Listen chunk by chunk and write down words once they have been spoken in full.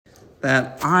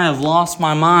that I have lost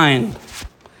my mind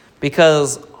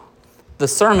because the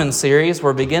sermon series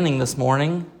we're beginning this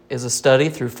morning is a study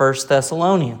through 1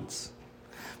 Thessalonians.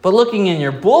 But looking in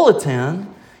your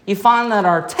bulletin, you find that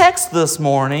our text this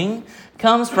morning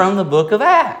comes from the book of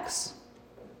Acts.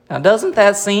 Now, doesn't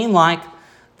that seem like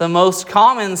the most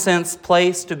common sense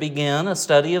place to begin a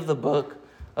study of the book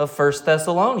of 1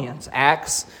 Thessalonians?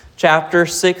 Acts chapter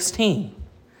 16.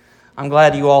 I'm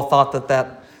glad you all thought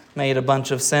that made a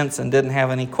bunch of sense and didn't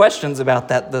have any questions about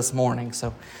that this morning.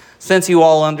 So since you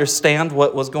all understand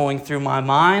what was going through my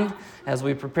mind as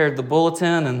we prepared the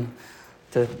bulletin and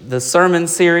the sermon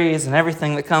series and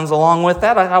everything that comes along with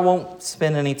that, I won't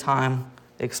spend any time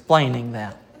explaining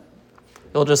that.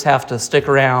 You'll just have to stick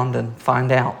around and find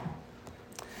out.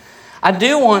 I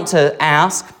do want to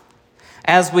ask,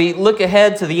 as we look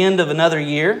ahead to the end of another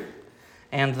year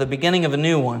and the beginning of a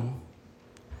new one,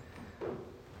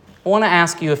 I want to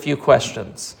ask you a few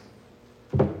questions.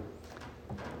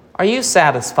 Are you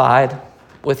satisfied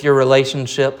with your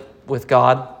relationship with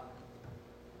God?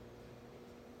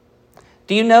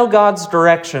 Do you know God's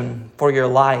direction for your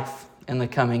life in the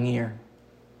coming year?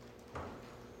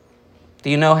 Do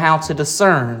you know how to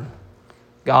discern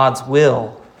God's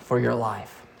will for your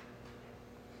life?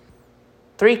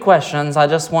 3 questions I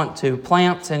just want to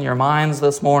plant in your minds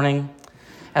this morning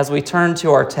as we turn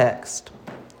to our text.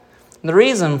 The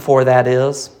reason for that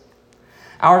is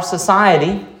our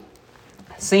society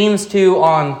seems to,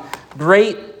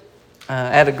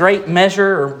 at a great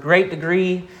measure or great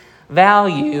degree,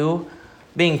 value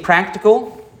being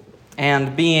practical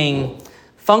and being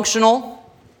functional.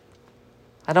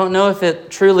 I don't know if it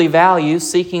truly values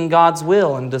seeking God's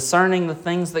will and discerning the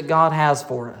things that God has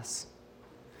for us.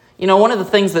 You know, one of the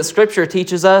things that Scripture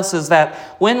teaches us is that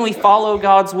when we follow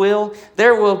God's will,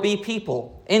 there will be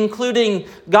people, including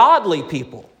godly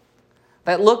people,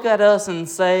 that look at us and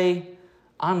say,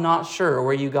 I'm not sure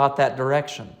where you got that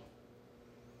direction.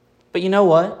 But you know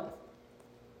what?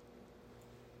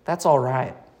 That's all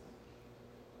right.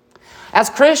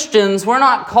 As Christians, we're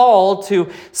not called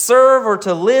to serve or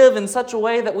to live in such a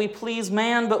way that we please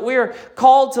man, but we're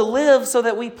called to live so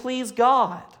that we please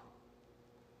God.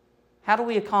 How do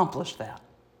we accomplish that?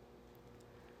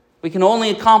 We can only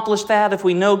accomplish that if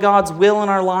we know God's will in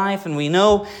our life and we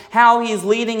know how He's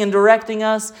leading and directing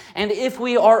us, and if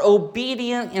we are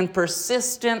obedient and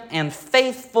persistent and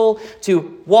faithful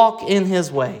to walk in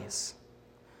His ways.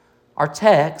 Our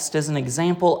text is an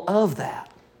example of that.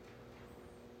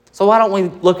 So why don't we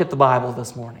look at the Bible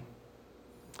this morning?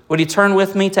 Would you turn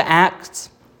with me to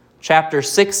Acts chapter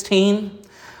 16,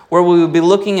 where we will be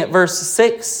looking at verse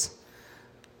 6.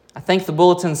 I think the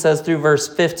bulletin says through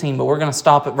verse 15, but we're going to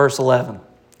stop at verse 11.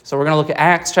 So we're going to look at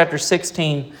Acts chapter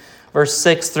 16, verse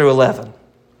 6 through 11.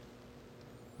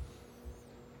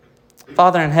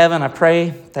 Father in heaven, I pray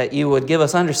that you would give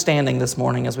us understanding this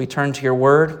morning as we turn to your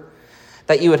word,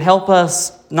 that you would help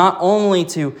us not only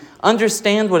to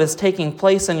understand what is taking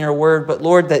place in your word, but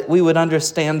Lord, that we would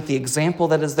understand the example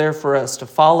that is there for us to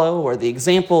follow or the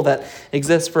example that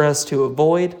exists for us to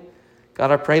avoid. God,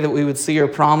 I pray that we would see your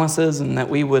promises and that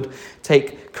we would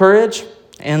take courage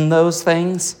in those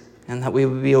things and that we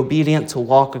would be obedient to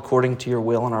walk according to your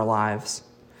will in our lives.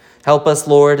 Help us,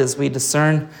 Lord, as we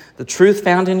discern the truth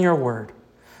found in your word,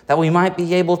 that we might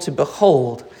be able to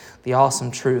behold the awesome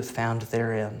truth found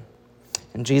therein.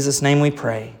 In Jesus' name we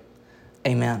pray.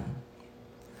 Amen.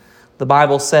 The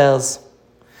Bible says,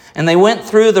 "And they went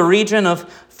through the region of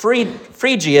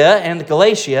Phrygia and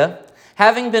Galatia,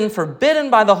 having been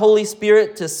forbidden by the Holy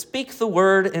Spirit to speak the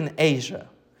word in Asia.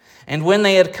 And when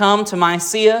they had come to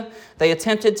Mysia, they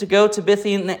attempted to go to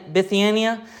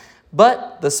Bithynia,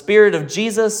 but the Spirit of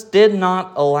Jesus did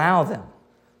not allow them.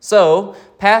 So,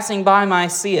 passing by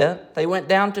Mysia, they went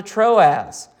down to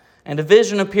Troas, and a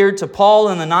vision appeared to Paul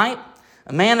in the night.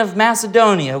 A man of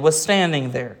Macedonia was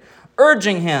standing there,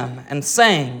 urging him and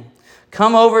saying,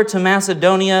 'Come over to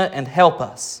Macedonia and help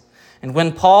us.' And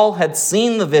when Paul had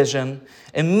seen the vision,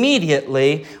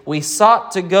 immediately we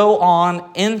sought to go on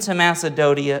into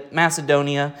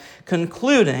Macedonia,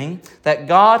 concluding that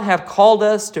God had called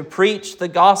us to preach the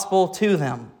gospel to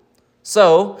them.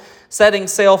 So, setting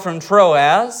sail from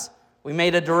Troas, we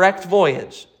made a direct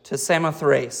voyage to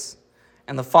Samothrace,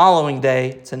 and the following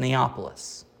day to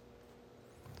Neapolis."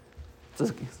 It's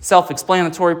a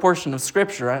self-explanatory portion of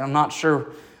Scripture. I'm not sure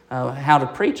how to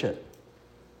preach it.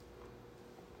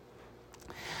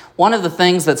 One of the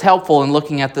things that's helpful in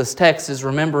looking at this text is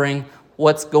remembering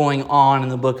what's going on in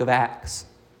the book of Acts.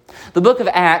 The book of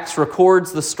Acts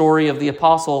records the story of the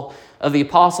apostles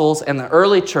and the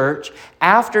early church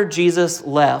after Jesus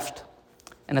left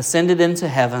and ascended into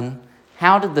heaven.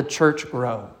 How did the church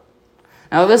grow?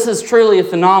 Now, this is truly a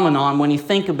phenomenon when you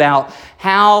think about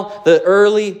how the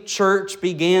early church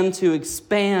began to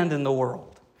expand in the world.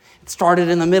 It started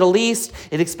in the Middle East,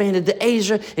 it expanded to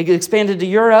Asia, it expanded to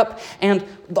Europe, and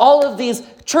all of these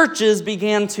churches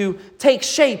began to take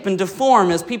shape and to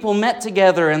form as people met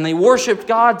together and they worshiped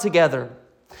God together.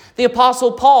 The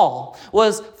Apostle Paul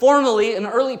was formerly an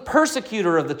early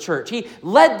persecutor of the church. He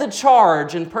led the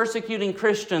charge in persecuting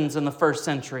Christians in the first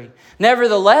century.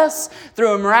 Nevertheless,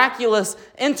 through a miraculous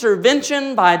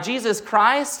intervention by Jesus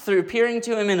Christ, through appearing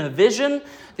to him in a vision,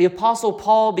 the Apostle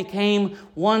Paul became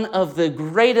one of the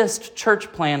greatest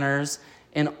church planners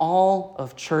in all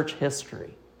of church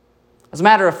history. As a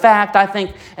matter of fact, I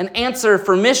think an answer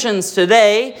for missions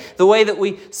today, the way that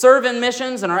we serve in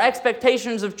missions and our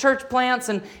expectations of church plants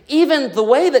and even the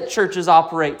way that churches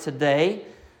operate today,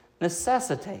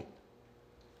 necessitate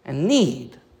and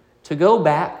need to go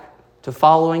back to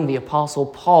following the Apostle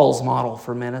Paul's model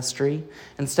for ministry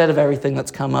instead of everything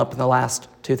that's come up in the last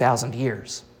 2,000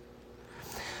 years.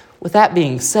 With that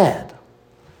being said,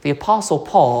 the Apostle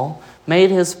Paul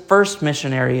made his first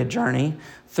missionary journey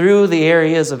through the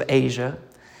areas of Asia,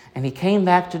 and he came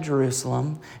back to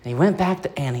Jerusalem, and he went back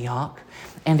to Antioch,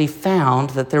 and he found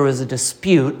that there was a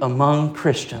dispute among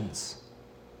Christians.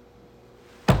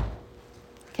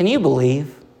 Can you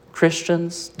believe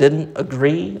Christians didn't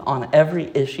agree on every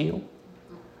issue?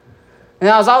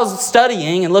 Now, as I was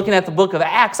studying and looking at the book of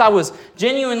Acts, I was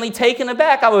genuinely taken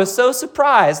aback. I was so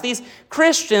surprised. These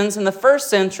Christians in the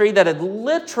first century that had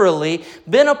literally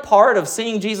been a part of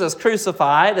seeing Jesus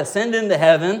crucified, ascend into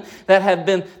heaven, that had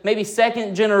been maybe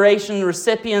second generation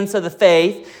recipients of the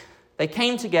faith, they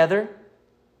came together,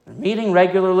 they're meeting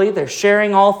regularly, they're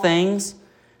sharing all things,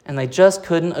 and they just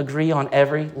couldn't agree on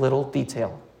every little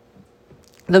detail.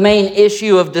 The main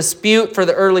issue of dispute for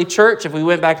the early church, if we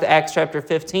went back to Acts chapter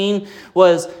 15,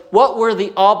 was what were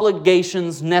the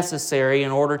obligations necessary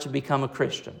in order to become a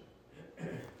Christian?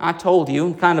 I told you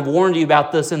and kind of warned you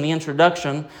about this in the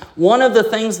introduction. One of the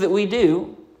things that we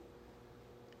do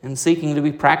in seeking to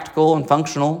be practical and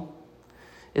functional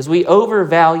is we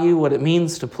overvalue what it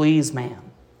means to please man.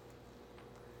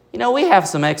 You know, we have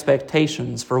some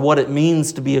expectations for what it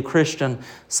means to be a Christian.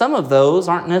 Some of those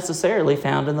aren't necessarily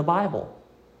found in the Bible.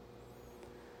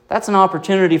 That's an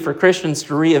opportunity for Christians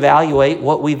to reevaluate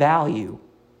what we value,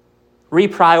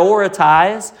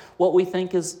 reprioritize what we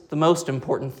think is the most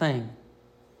important thing.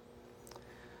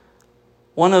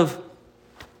 I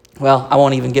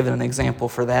won't even give an example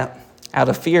for that, out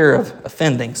of fear of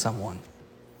offending someone.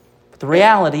 But the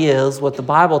reality is, what the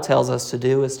Bible tells us to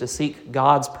do is to seek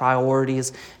God's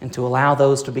priorities and to allow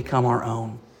those to become our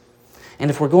own. And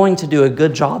if we're going to do a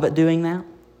good job at doing that,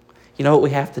 you know what we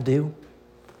have to do?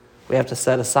 We have to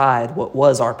set aside what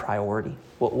was our priority,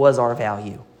 what was our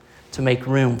value, to make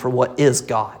room for what is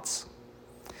God's.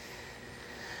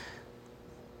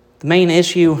 The main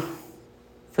issue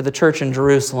for the church in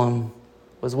Jerusalem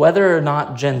was whether or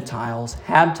not Gentiles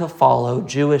had to follow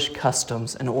Jewish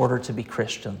customs in order to be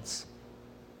Christians.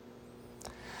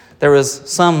 There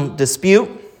was some dispute,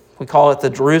 we call it the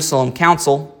Jerusalem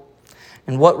Council,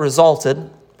 and what resulted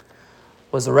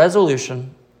was a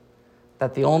resolution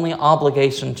that the only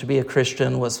obligation to be a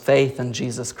Christian was faith in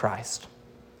Jesus Christ.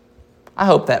 I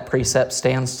hope that precept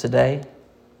stands today.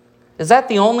 Is that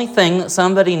the only thing that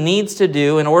somebody needs to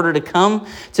do in order to come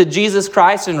to Jesus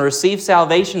Christ and receive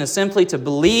salvation, is simply to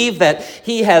believe that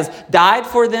He has died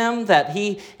for them, that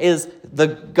He is the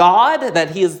God,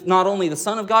 that He is not only the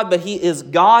Son of God, but He is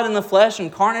God in the flesh,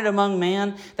 incarnate among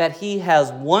man, that He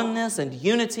has oneness and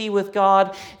unity with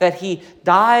God, that He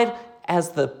died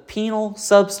as the penal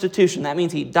substitution. That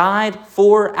means He died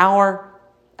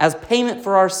as payment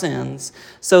for our sins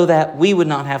so that we would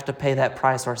not have to pay that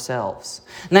price ourselves.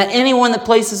 And that anyone that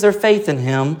places their faith in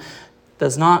Him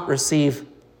does not receive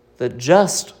the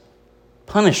just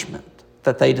punishment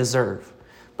that they deserve,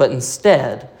 but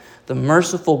instead the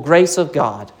merciful grace of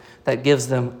God that gives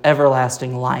them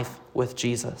everlasting life with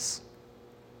Jesus.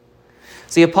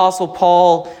 See, Apostle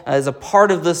Paul is a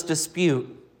part of this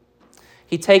dispute.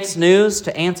 He takes news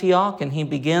to Antioch and he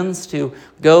begins to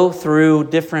go through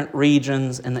different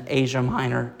regions in the Asia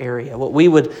Minor area, what we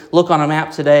would look on a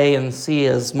map today and see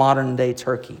as modern-day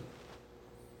Turkey.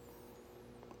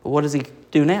 But what does he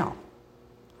do now?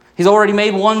 He's already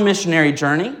made one missionary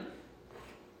journey.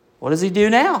 What does he do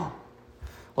now?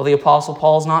 Well, the Apostle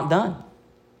Paul's not done.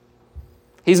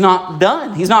 He's not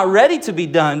done. He's not ready to be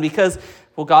done because,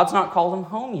 God's not called him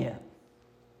home yet.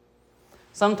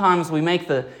 Sometimes we make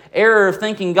the error of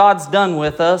thinking God's done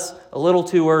with us a little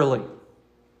too early.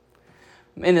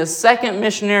 In his second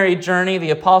missionary journey, the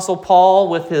Apostle Paul,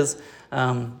 with his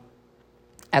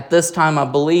At this time, I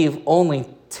believe only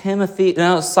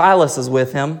Silas is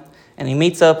with him, and he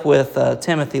meets up with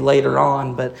Timothy later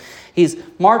on, but he's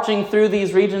marching through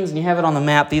these regions, and you have it on the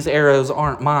map. These arrows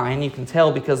aren't mine. You can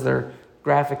tell because they're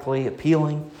graphically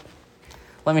appealing.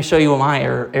 Let me show you what my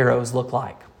arrows look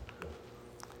like.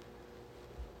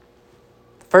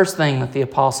 The first thing that the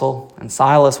apostle and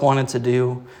Silas wanted to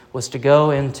do was to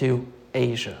go into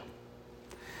Asia.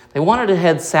 They wanted to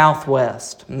head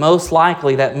southwest. Most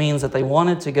likely that means that they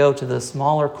wanted to go to the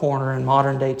smaller corner in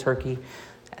modern-day Turkey,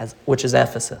 which is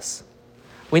Ephesus.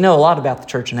 We know a lot about the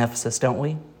church in Ephesus, don't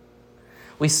we?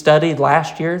 We studied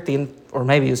last year, or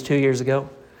maybe it was 2 years ago,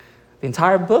 the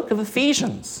entire book of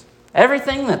Ephesians.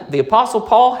 Everything that the Apostle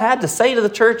Paul had to say to the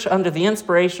church under the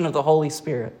inspiration of the Holy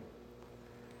Spirit.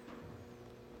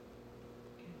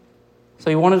 So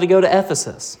he wanted to go to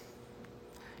Ephesus.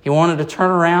 He wanted to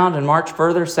turn around and march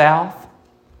further south,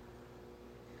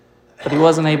 but he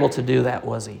wasn't able to do that,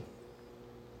 was he?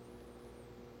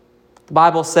 The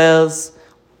Bible says,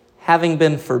 having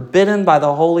been forbidden by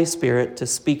the Holy Spirit to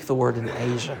speak the word in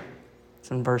Asia.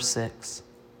 It's in verse 6.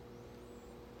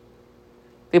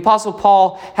 The Apostle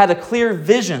Paul had a clear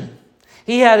vision.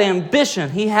 He had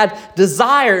ambition. He had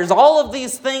desires. All of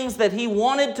these things that he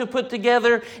wanted to put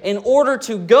together in order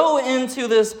to go into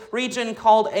this region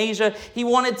called Asia. He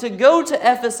wanted to go to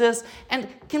Ephesus. And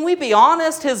can we be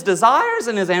honest? His desires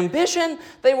and his ambition,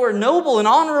 they were noble and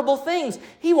honorable things.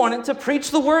 He wanted to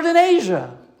preach the word in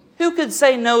Asia. Who could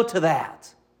say no to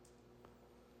that?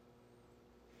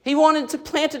 He wanted to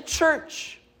plant a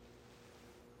church.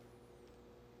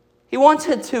 He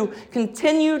wanted to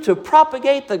continue to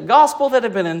propagate the gospel that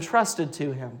had been entrusted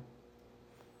to him.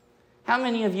 How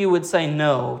many of you would say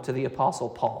no to the Apostle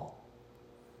Paul?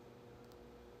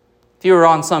 If you were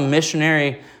on some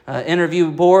missionary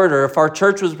interview board, or if our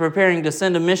church was preparing to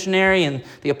send a missionary, and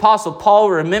the Apostle Paul,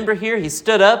 remember here, he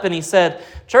stood up and he said,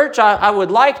 "Church, I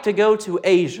would like to go to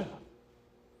Asia."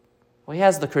 Well, he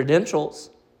has the credentials.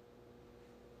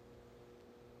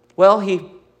 Well,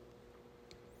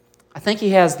 I think he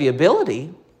has the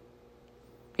ability.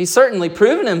 He's certainly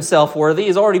proven himself worthy.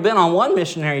 He's already been on one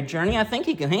missionary journey. I think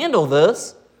he can handle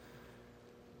this.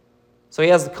 So he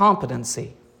has the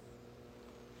competency.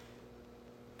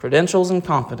 Credentials and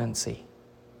competency.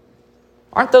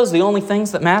 Aren't those the only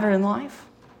things that matter in life?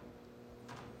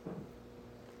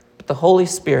 But the Holy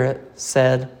Spirit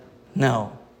said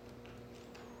no.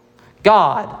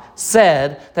 God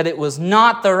said that it was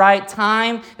not the right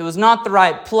time, it was not the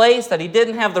right place, that he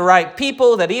didn't have the right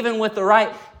people, that even with the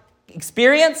right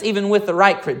experience, even with the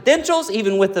right credentials,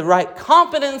 even with the right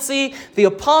competency, the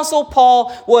Apostle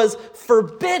Paul was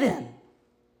forbidden.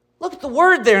 Look at the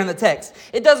word there in the text.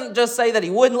 It doesn't just say that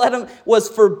he wouldn't let him, was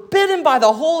forbidden by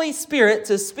the Holy Spirit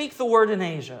to speak the word in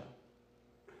Asia.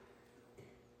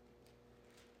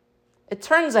 It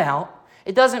turns out,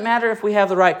 it doesn't matter if we have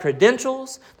the right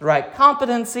credentials, the right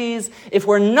competencies. If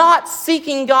we're not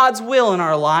seeking God's will in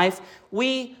our life,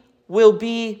 we will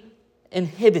be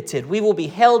inhibited. We will be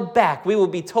held back. We will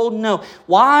be told no.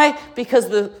 Why?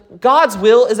 Because God's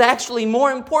will is actually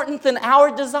more important than our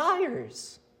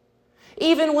desires.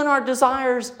 Even when our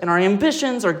desires and our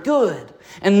ambitions are good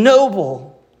and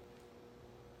noble.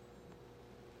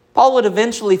 Paul would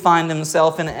eventually find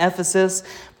himself in Ephesus,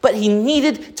 but he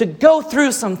needed to go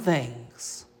through some things.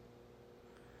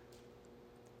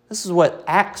 This is what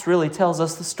Acts really tells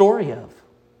us the story of.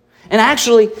 And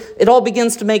actually, it all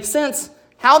begins to make sense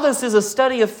how this is a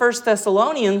study of 1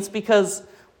 Thessalonians, because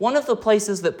one of the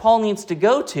places that Paul needs to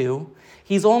go to,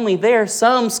 he's only there,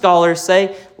 some scholars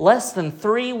say, less than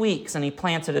 3 weeks, and he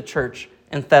planted a church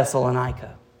in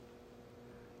Thessalonica.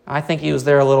 I think he was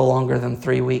there a little longer than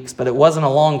 3 weeks, but it wasn't a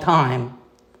long time.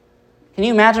 Can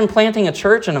you imagine planting a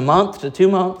church in a month to 2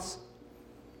 months?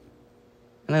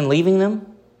 And then leaving them?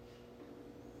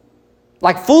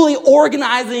 Like fully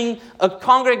organizing a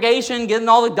congregation, getting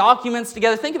all the documents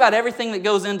together. Think about everything that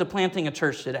goes into planting a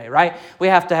church today, right? We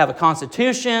have to have a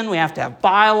constitution, we have to have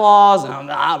bylaws, and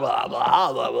blah, blah,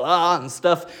 blah, blah, blah, and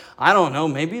stuff. I don't know,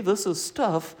 maybe this is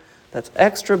stuff that's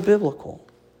extra biblical.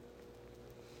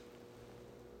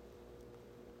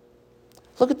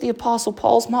 Look at the Apostle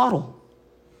Paul's model.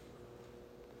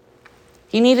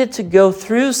 He needed to go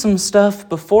through some stuff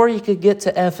before he could get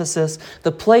to Ephesus,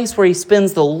 the place where he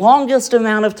spends the longest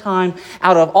amount of time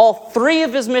out of all 3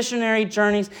 of his missionary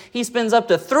journeys. He spends up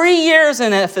to 3 years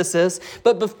in Ephesus,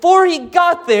 but before he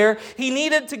got there, he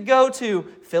needed to go to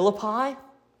Philippi.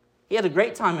 He had a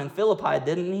great time in Philippi,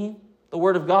 didn't he? The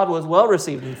word of God was well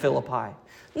received in Philippi.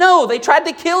 No, they tried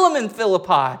to kill him in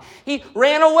Philippi. He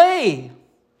ran away.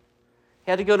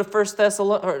 He had to go to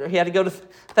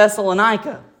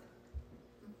Thessalonica.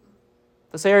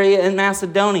 this area in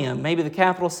Macedonia, maybe the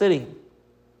capital city.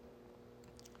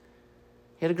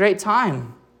 He had a great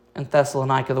time in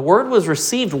Thessalonica. The word was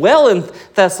received well in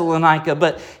Thessalonica,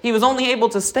 but he was only able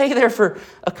to stay there for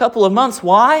a couple of months.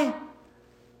 Why?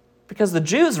 Because the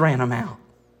Jews ran him out.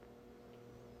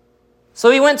 So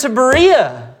he went to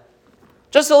Berea,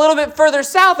 just a little bit further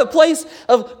south, a place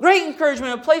of great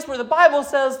encouragement, a place where the Bible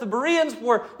says the Bereans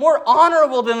were more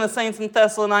honorable than the saints in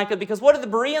Thessalonica, because what did the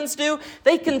Bereans do?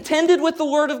 They contended with the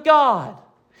Word of God.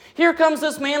 Here comes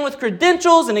this man with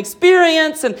credentials and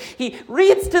experience, and he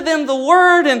reads to them the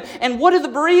Word, and what do the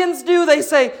Bereans do? They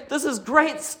say, this is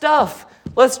great stuff,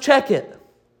 let's check it.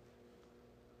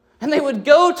 And they would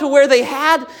go to where they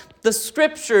had the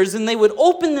Scriptures, and they would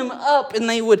open them up, and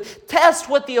they would test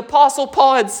what the Apostle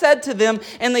Paul had said to them,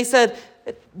 and they said,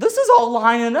 this is all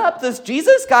lining up. This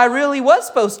Jesus guy really was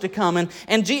supposed to come,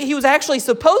 and he was actually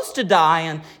supposed to die,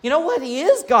 and you know what? He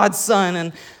is God's Son,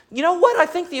 and you know what? I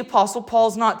think the Apostle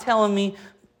Paul's not telling me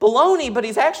baloney, but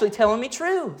he's actually telling me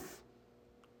truth.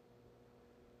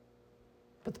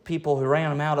 But the people who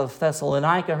ran him out of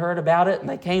Thessalonica heard about it, and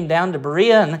they came down to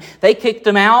Berea, and they kicked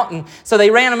him out, and so they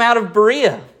ran him out of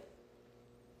Berea.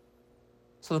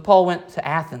 So Paul went to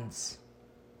Athens.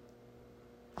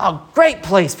 A great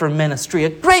place for ministry, a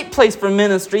great place for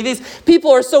ministry. These people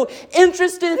are so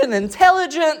interested and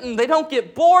intelligent, and they don't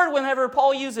get bored whenever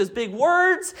Paul uses big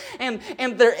words, and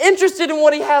they're interested in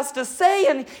what he has to say,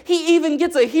 and he even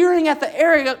gets a hearing at the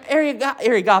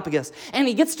Areopagus, and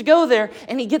he gets to go there,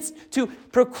 and he gets to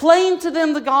proclaim to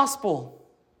them the gospel.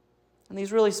 And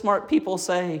these really smart people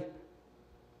say,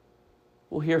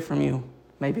 we'll hear from you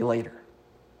maybe later.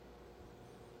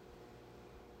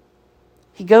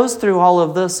 He goes through all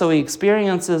of this so he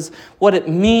experiences what it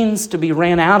means to be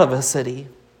ran out of a city.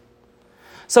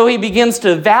 So he begins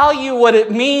to value what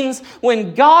it means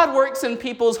when God works in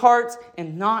people's hearts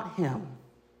and not him.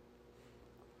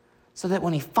 So that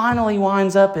when he finally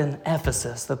winds up in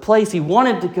Ephesus, the place he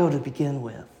wanted to go to begin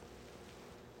with,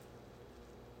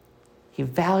 he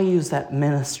values that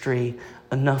ministry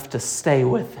enough to stay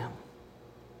with him.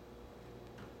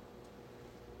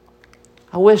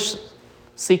 I wish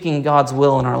seeking God's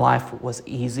will in our life was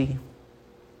easy.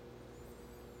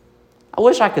 I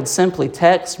wish I could simply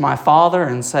text my father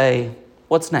and say,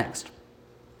 what's next?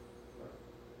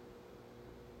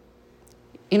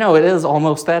 You know, it is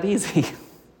almost that easy.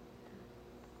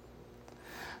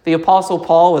 The Apostle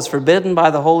Paul was forbidden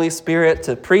by the Holy Spirit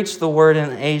to preach the word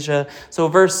in Asia. So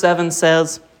verse 7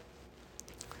 says,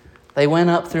 they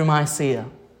went up through Mysia,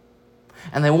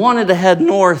 and they wanted to head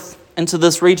north into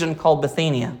this region called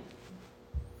Bithynia.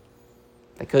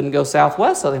 They couldn't go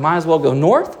southwest, so they might as well go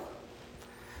north.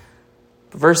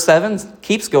 Verse 7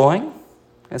 keeps going.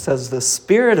 It says, the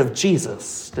Spirit of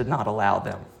Jesus did not allow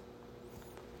them.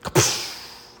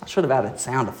 I should have added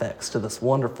sound effects to this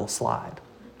wonderful slide.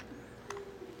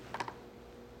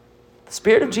 The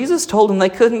Spirit of Jesus told them they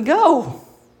couldn't go.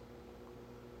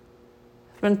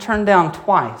 They've been turned down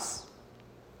twice.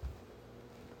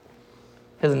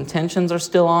 His intentions are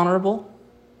still honorable.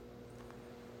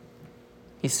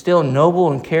 He's still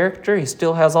noble in character. He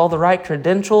still has all the right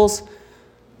credentials.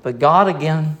 But God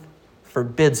again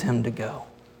forbids him to go.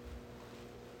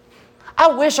 I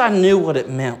wish I knew what it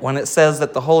meant when it says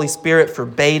that the Holy Spirit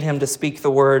forbade him to speak the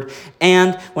word,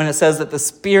 and when it says that the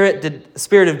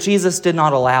Spirit of Jesus did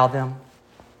not allow them.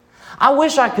 I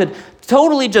wish I could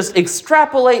totally just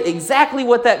extrapolate exactly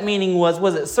what that meaning was.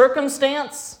 Was it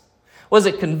circumstance? Was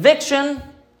it conviction?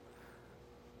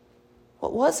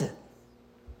 What was it?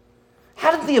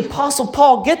 How did the Apostle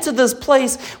Paul get to this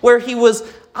place where he was,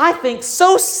 I think,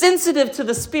 so sensitive to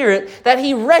the Spirit that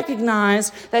he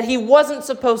recognized that he wasn't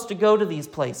supposed to go to these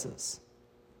places?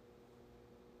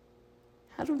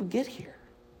 How did we get here?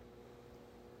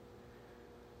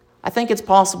 I think it's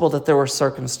possible that there were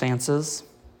circumstances,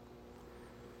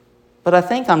 but I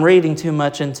think I'm reading too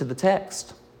much into the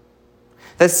text.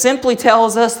 That simply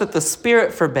tells us that the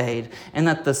Spirit forbade and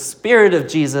that the Spirit of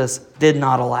Jesus did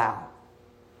not allow.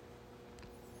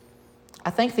 I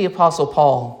think the Apostle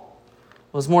Paul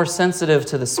was more sensitive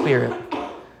to the Spirit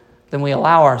than we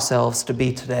allow ourselves to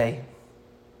be today.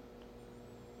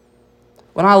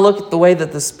 When I look at the way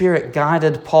that the Spirit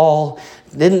guided Paul,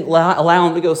 didn't allow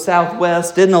him to go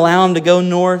southwest, didn't allow him to go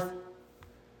north,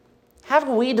 how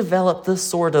do we develop this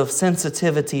sort of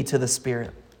sensitivity to the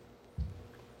Spirit?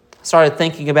 I started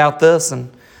thinking about this,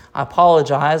 and I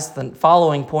apologize. The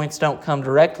following points don't come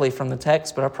directly from the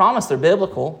text, but I promise they're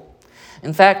biblical.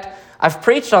 In fact, I've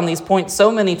preached on these points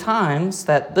so many times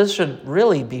that this should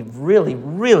really be really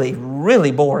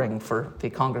boring for the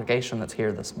congregation that's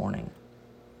here this morning.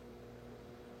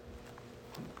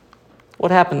 What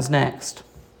happens next?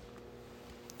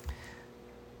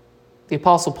 The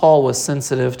Apostle Paul was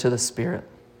sensitive to the Spirit.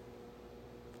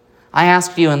 I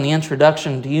asked you in the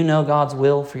introduction, do you know God's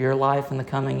will for your life in the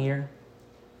coming year?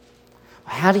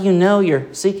 How do you know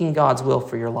you're seeking God's will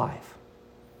for your life?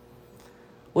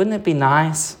 Wouldn't it be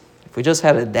nice if we just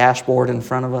had a dashboard in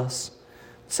front of us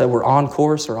that said we're on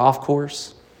course or off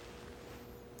course?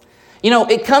 You know,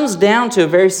 it comes down to a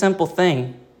very simple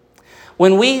thing.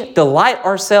 When we delight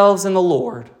ourselves in the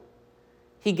Lord,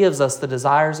 He gives us the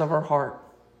desires of our heart.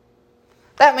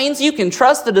 That means you can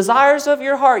trust the desires of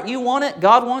your heart. You want it,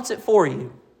 God wants it for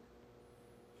you.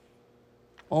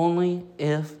 Only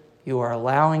if you are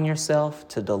allowing yourself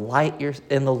to delight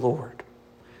in the Lord.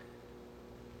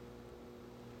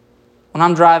 When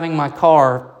I'm driving my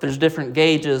car, there's different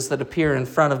gauges that appear in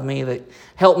front of me that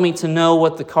help me to know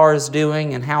what the car is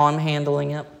doing and how I'm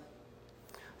handling it.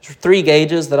 There's 3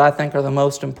 gauges that I think are the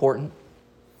most important,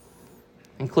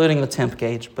 including the temp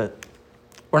gauge, but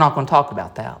we're not going to talk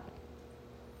about that.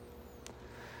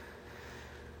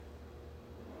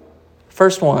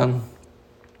 First one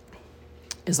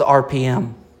is the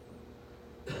RPM.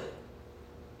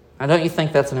 Now, don't you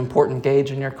think that's an important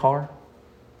gauge in your car?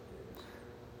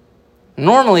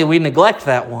 Normally, we neglect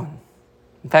that one.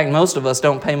 In fact, most of us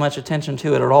don't pay much attention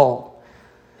to it at all.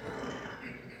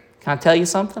 Can I tell you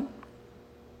something?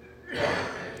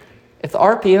 If the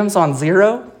RPM's on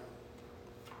 0,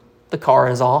 the car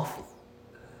is off.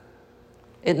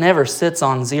 It never sits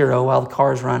on 0 while the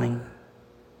car is running.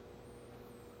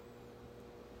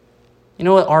 You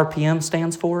know what RPM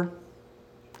stands for?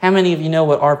 How many of you know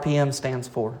what RPM stands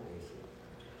for?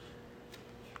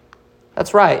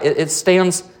 That's right. It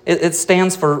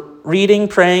stands for reading,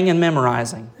 praying, and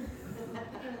memorizing.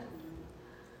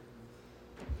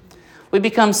 We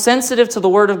become sensitive to the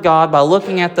Word of God by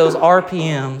looking at those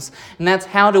RPMs, and that's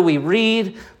how do we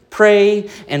read, pray,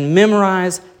 and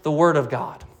memorize the Word of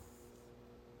God.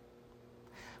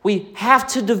 We have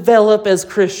to develop as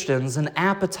Christians an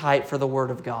appetite for the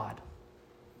Word of God.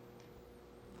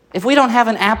 If we don't have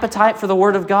an appetite for the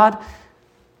Word of God,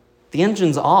 the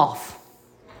engine's off.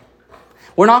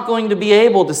 We're not going to be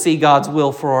able to see God's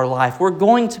will for our life. We're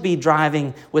going to be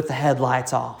driving with the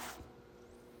headlights off.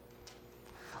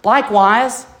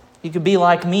 Likewise, you could be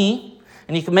like me,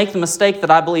 and you could make the mistake that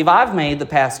I believe I've made the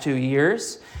past 2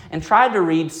 years, and tried to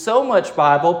read so much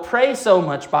Bible, pray so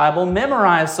much Bible,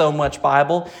 memorize so much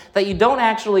Bible, that you don't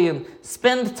actually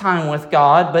spend time with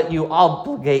God, but you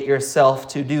obligate yourself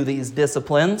to do these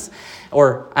disciplines,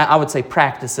 or I would say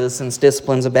practices, since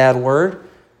discipline's a bad word.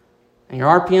 And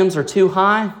your RPMs are too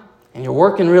high, and you're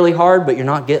working really hard, but you're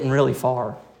not getting really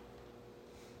far.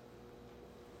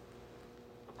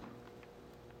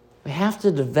 We have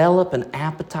to develop an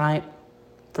appetite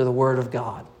for the Word of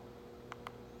God.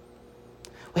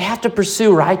 We have to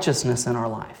pursue righteousness in our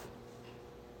life.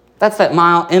 That's that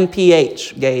mile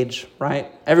MPH gauge,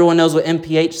 right? Everyone knows what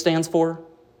MPH stands for?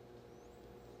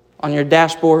 On your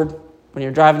dashboard, when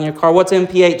you're driving your car, what's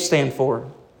MPH stand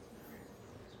for?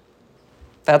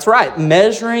 That's right,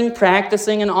 measuring,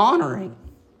 practicing, and honoring.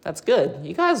 That's good.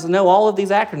 You guys know all of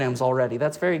these acronyms already.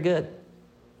 That's very good.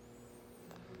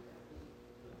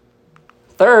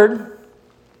 Third,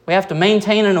 we have to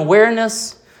maintain an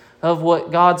awareness of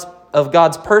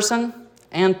God's person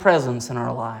and presence in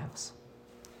our lives.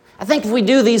 I think if we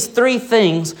do these 3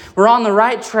 things, we're on the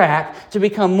right track to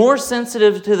become more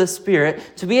sensitive to the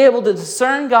Spirit, to be able to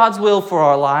discern God's will for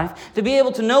our life, to be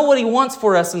able to know what He wants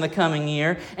for us in the coming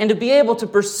year, and to be able to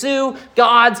pursue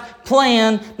God's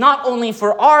plan, not only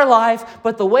for our life,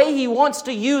 but the way He wants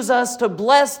to use us to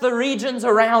bless the regions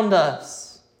around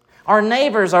us, our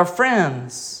neighbors, our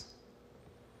friends.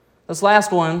 This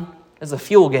last one is a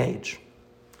fuel gauge.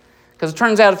 Because it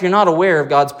turns out if you're not aware of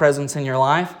God's presence in your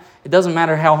life, it doesn't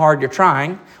matter how hard you're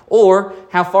trying or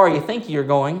how far you think you're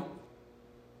going,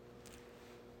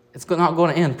 it's not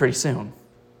going to end pretty soon.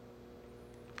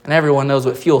 And everyone knows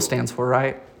what fuel stands for,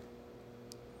 right?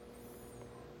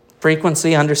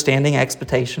 Frequency, understanding,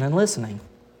 expectation, and listening.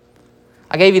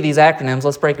 I gave you these acronyms.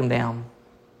 Let's break them down.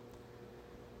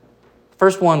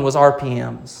 First one was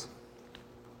RPMs.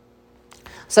 I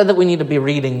said that we need to be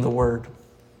reading the Word.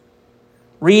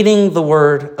 Reading the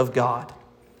Word of God.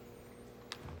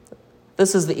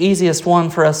 This is the easiest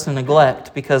one for us to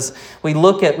neglect because we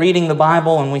look at reading the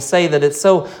Bible and we say that it's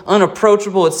so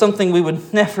unapproachable, it's something we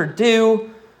would never do.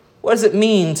 What does it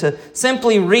mean to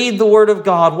simply read the Word of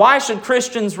God? Why should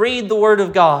Christians read the Word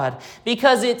of God?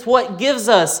 Because it's what gives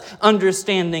us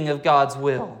understanding of God's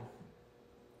will.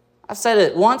 I've said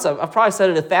it once, I've probably said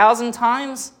it 1,000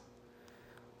 times.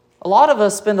 A lot of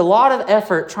us spend a lot of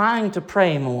effort trying to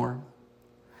pray more.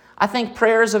 I think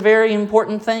prayer is a very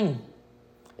important thing,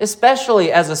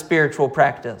 especially as a spiritual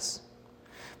practice.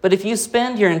 But if you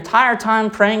spend your entire time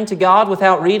praying to God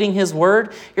without reading His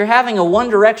Word, you're having a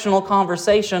one-directional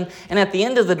conversation, and at the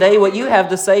end of the day, what you have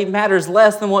to say matters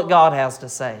less than what God has to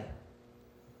say.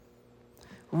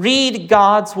 Read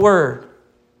God's Word.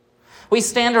 We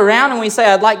stand around and we say,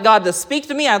 I'd like God to speak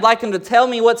to me. I'd like Him to tell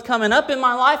me what's coming up in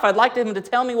my life. I'd like Him to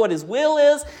tell me what His will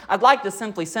is. I'd like to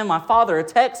simply send my Father a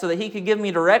text so that He could give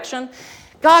me direction.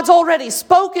 God's already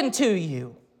spoken to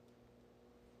you.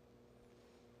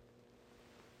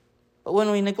 But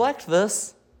when we neglect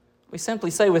this, we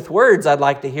simply say with words, I'd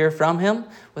like to hear from Him,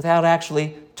 without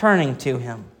actually turning to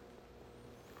Him.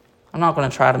 I'm not going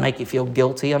to try to make you feel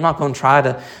guilty. I'm not going to try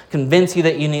to convince you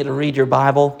that you need to read your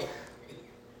Bible.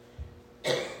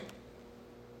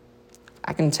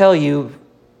 I can tell you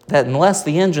that unless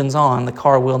the engine's on, the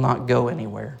car will not go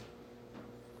anywhere.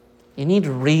 You need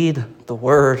to read the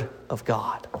Word of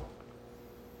God.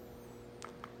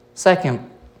 Second,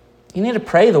 you need to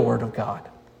pray the Word of God.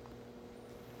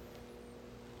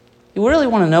 You really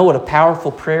want to know what a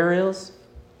powerful prayer is?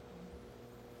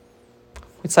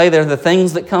 We'd say they're the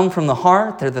things that come from the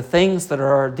heart. They're the things that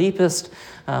are our deepest,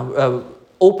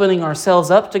 opening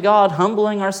ourselves up to God,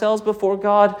 humbling ourselves before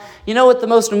God. You know what the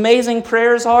most amazing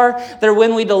prayers are? They're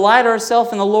when we delight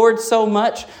ourselves in the Lord so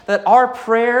much that our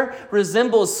prayer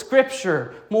resembles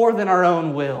Scripture more than our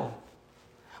own will.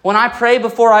 When I pray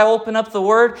before I open up the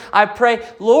Word, I pray,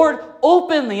 Lord,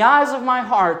 open the eyes of my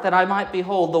heart that I might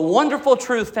behold the wonderful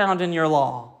truth found in your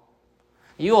law.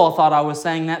 You all thought I was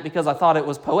saying that because I thought it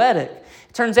was poetic.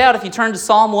 It turns out if you turn to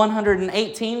Psalm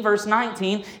 118, verse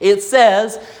 19, it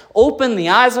says, open the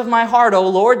eyes of my heart, O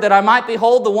Lord, that I might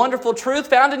behold the wonderful truth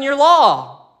found in your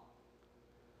law.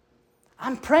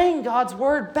 I'm praying God's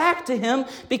Word back to Him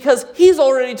because He's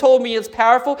already told me it's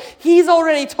powerful. He's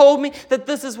already told me that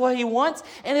this is what He wants.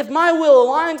 And if my will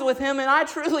aligns with Him and I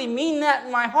truly mean that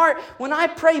in my heart, when I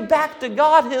pray back to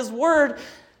God His Word,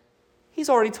 He's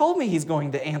already told me He's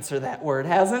going to answer that word,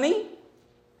 hasn't He?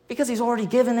 Because He's already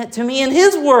given it to me in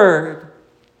His Word.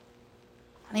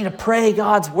 I need to pray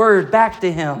God's Word back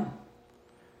to Him.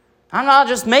 I'm not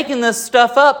just making this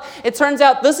stuff up. It turns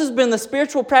out this has been the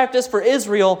spiritual practice for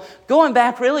Israel going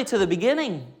back really to the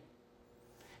beginning.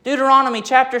 Deuteronomy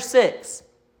chapter 6.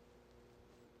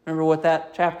 Remember what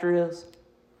that chapter is?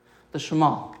 The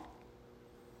Shema.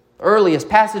 The earliest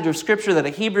passage of Scripture that a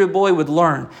Hebrew boy would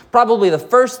learn. Probably the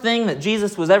first thing that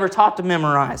Jesus was ever taught to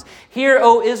memorize. Hear,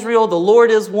 O Israel, the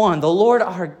Lord is one. The Lord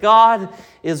our God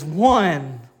is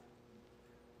one.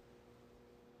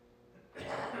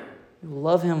 You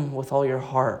love Him with all your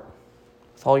heart,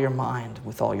 with all your mind,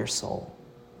 with all your soul.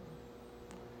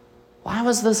 Why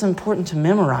was this important to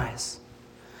memorize?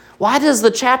 Why does the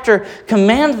chapter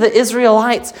command the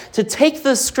Israelites to take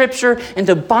this Scripture and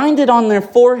to bind it on their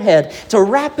forehead, to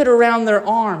wrap it around their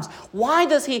arms? Why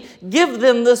does He give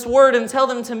them this word and tell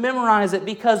them to memorize it?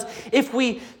 Because if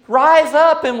we rise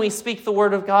up and we speak the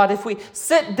Word of God, if we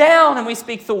sit down and we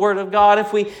speak the Word of God,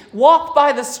 if we walk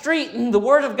by the street and the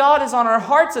Word of God is on our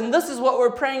hearts and this is what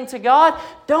we're praying to God,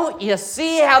 don't you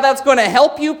see how that's going to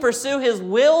help you pursue His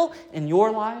will in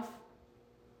your life?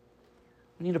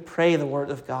 We need to pray the Word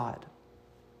of God.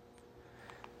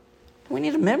 We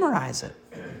need to memorize it.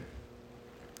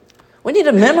 We need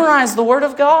to memorize the Word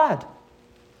of God.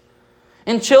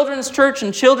 In children's church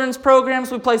and children's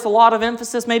programs, we place a lot of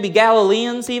emphasis, maybe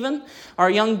Galileans even. Our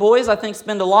young boys, I think,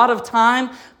 spend a lot of time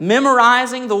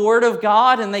memorizing the Word of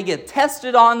God, and they get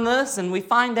tested on this, and we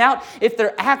find out if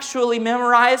they're actually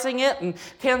memorizing it, and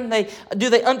do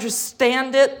they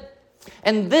understand it?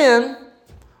 And then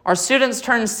our students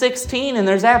turn 16 and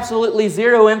there's absolutely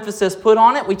zero emphasis put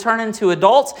on it. We turn into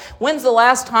adults. When's the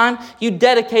last time you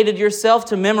dedicated yourself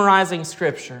to memorizing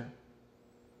Scripture?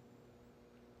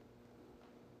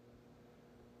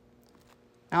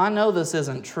 Now, I know this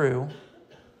isn't true,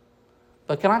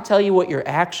 but can I tell you what your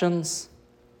actions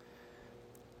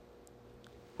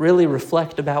really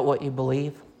reflect about what you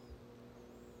believe?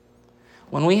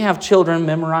 When we have children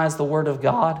memorize the Word of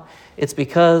God, it's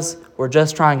because we're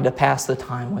just trying to pass the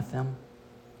time with them.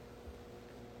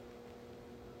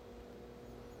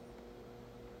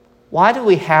 Why do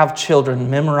we have children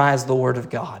memorize the Word of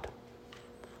God?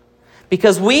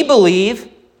 Because we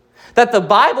believe that the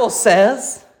Bible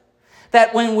says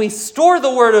that when we store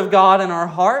the Word of God in our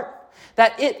heart,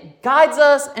 that it guides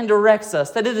us and directs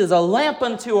us, that it is a lamp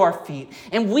unto our feet.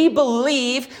 And we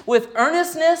believe with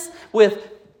earnestness, with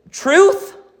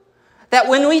truth, that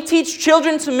when we teach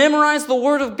children to memorize the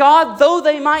Word of God, though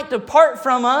they might depart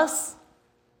from us,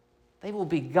 they will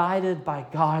be guided by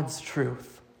God's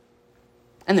truth.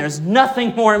 And there's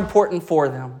nothing more important for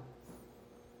them.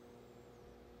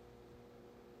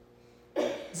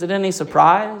 Is it any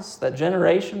surprise that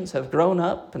generations have grown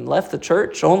up and left the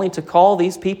church only to call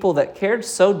these people that cared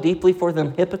so deeply for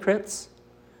them hypocrites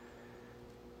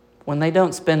when they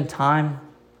don't spend time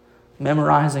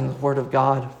memorizing the Word of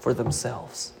God for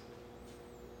themselves?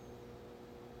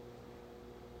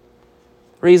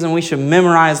 The reason we should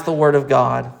memorize the Word of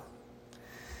God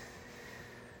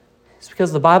is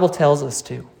because the Bible tells us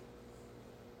to.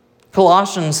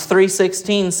 Colossians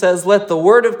 3:16 says, "Let the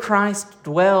word of Christ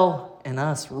dwell in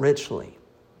us richly."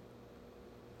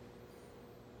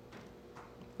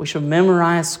 We should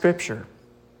memorize Scripture.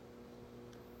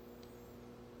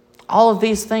 All of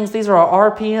these things, these are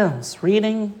our RPMs: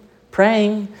 reading,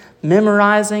 praying,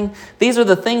 memorizing. These are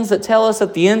the things that tell us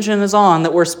that the engine is on,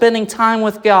 that we're spending time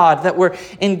with God, that we're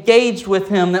engaged with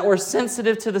Him, that we're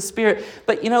sensitive to the Spirit.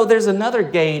 But there's another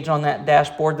gauge on that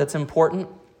dashboard that's important.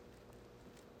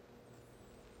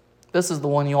 This is the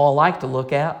one you all like to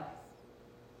look at.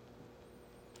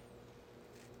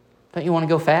 Don't you want to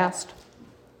go fast?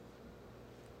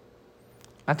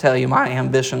 I tell you, my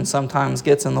ambition sometimes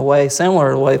gets in the way,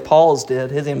 similar to the way Paul's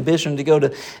did. His ambition to go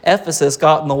to Ephesus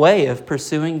got in the way of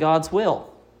pursuing God's will.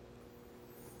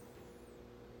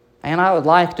 And I would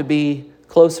like to be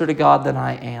closer to God than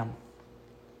I am.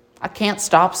 I can't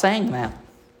stop saying that.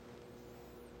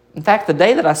 In fact, the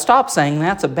day that I stop saying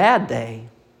that's a bad day.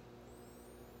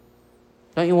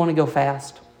 Don't you want to go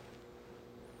fast?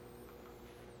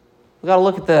 We've got to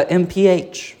look at the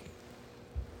MPH.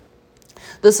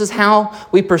 This is how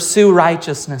we pursue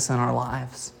righteousness in our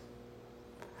lives.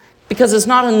 Because it's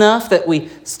not enough that we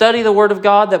study the Word of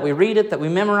God, that we read it, that we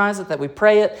memorize it, that we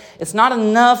pray it. It's not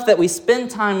enough that we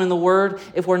spend time in the Word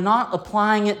if we're not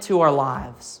applying it to our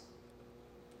lives.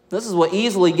 This is what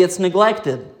easily gets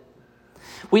neglected.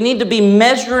 We need to be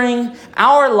measuring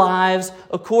our lives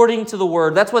according to the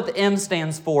Word. That's what the M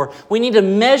stands for. We need to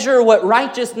measure what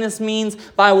righteousness means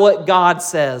by what God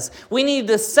says. We need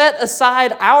to set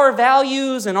aside our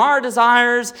values and our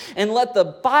desires and let the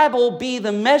Bible be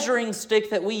the measuring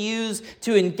stick that we use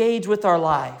to engage with our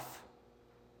life.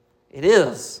 It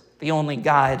is the only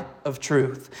guide of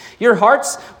truth. Your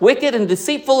heart's wicked and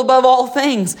deceitful above all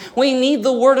things. We need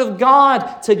the Word of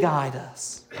God to guide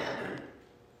us.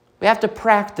 We have to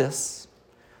practice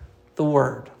the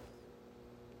Word.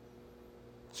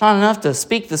 It's not enough to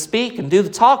speak the speak and do the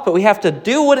talk, but we have to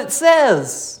do what it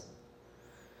says.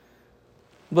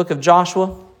 Book of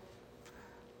Joshua,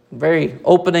 very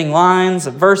opening lines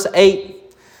of verse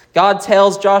 8. God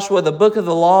tells Joshua, "The book of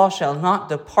the law shall not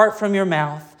depart from your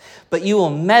mouth, but you will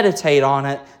meditate on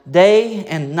it day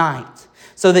and night,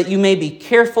 so that you may be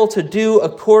careful to do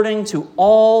according to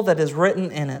all that is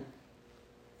written in it."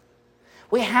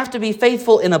 We have to be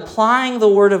faithful in applying the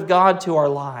Word of God to our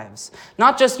lives.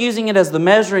 Not just using it as the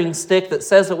measuring stick that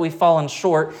says that we've fallen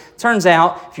short. Turns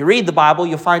out, if you read the Bible,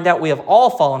 you'll find out we have all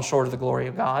fallen short of the glory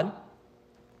of God.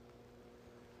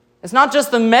 It's not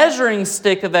just the measuring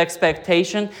stick of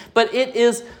expectation, but it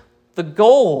is the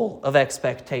goal of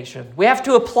expectation. We have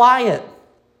to apply it.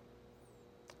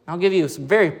 I'll give you some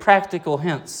very practical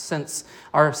hints since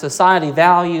our society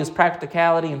values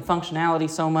practicality and functionality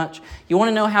so much. You want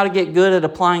to know how to get good at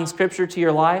applying Scripture to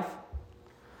your life?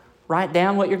 Write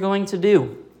down what you're going to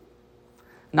do.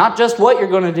 Not just what you're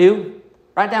going to do.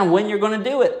 Write down when you're going to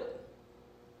do it.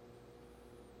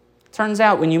 Turns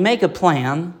out when you make a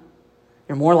plan,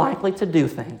 you're more likely to do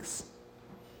things.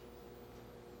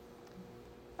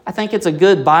 I think it's a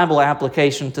good Bible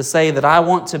application to say that I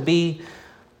want to be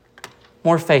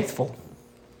more faithful.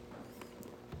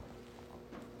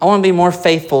 I want to be more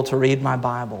faithful to read my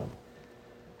Bible.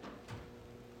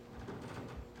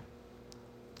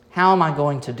 How am I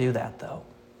going to do that, though?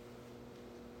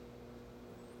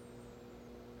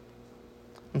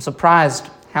 I'm surprised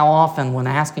how often when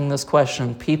asking this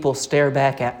question, people stare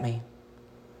back at me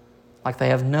like they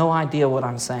have no idea what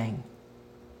I'm saying.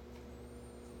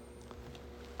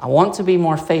 I want to be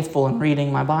more faithful in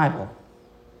reading my Bible.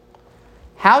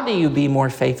 How do you be more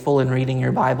faithful in reading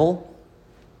your Bible?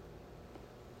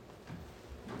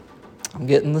 I'm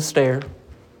getting the stare.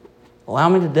 Allow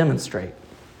me to demonstrate.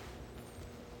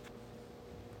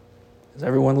 Is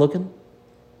everyone looking?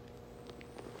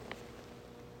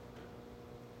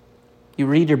 You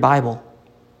read your Bible.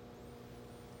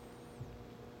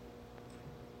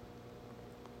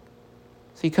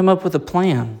 So you come up with a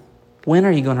plan. When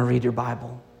are you going to read your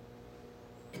Bible?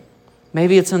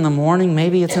 Maybe it's in the morning,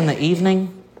 maybe it's in the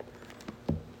evening.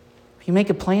 You make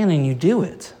a plan and you do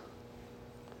it.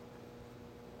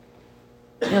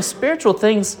 Spiritual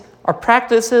things are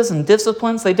practices and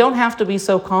disciplines. They don't have to be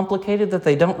so complicated that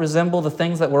they don't resemble the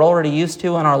things that we're already used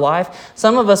to in our life.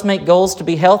 Some of us make goals to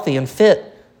be healthy and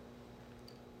fit.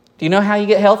 Do you know how you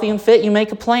get healthy and fit? You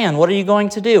make a plan. What are you going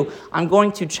to do? I'm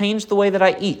going to change the way that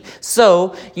I eat.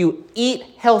 So you eat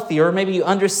healthier. Maybe you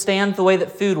understand the way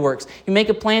that food works. You make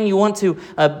a plan. You want to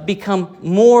become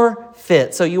more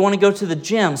fit. So you want to go to the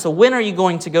gym. So when are you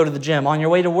going to go to the gym? On your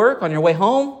way to work? On your way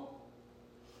home?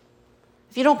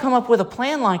 If you don't come up with a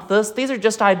plan like this, these are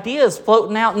just ideas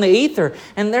floating out in the ether,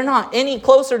 and they're not any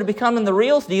closer to becoming the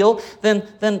real deal than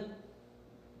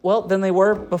they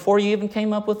were before you even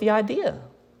came up with the idea.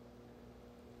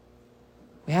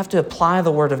 We have to apply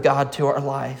the Word of God to our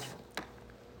life.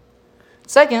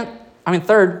 Third,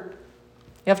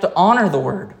 you have to honor the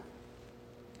Word.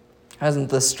 Isn't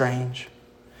this strange?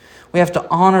 We have to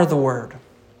honor the Word.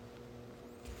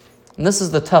 And this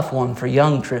is the tough one for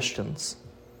young Christians.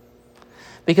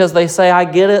 Because they say, I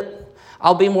get it.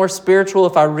 I'll be more spiritual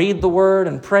if I read the Word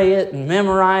and pray it and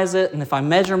memorize it, and if I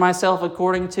measure myself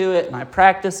according to it and I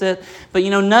practice it. But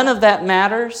none of that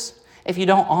matters if you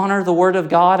don't honor the Word of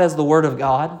God as the Word of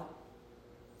God.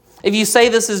 If you say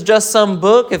this is just some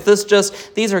book, if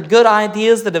these are good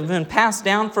ideas that have been passed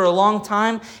down for a long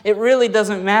time, it really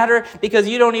doesn't matter because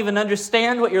you don't even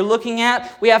understand what you're looking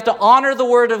at. We have to honor the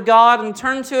Word of God and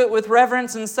turn to it with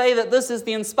reverence and say that this is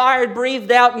the inspired,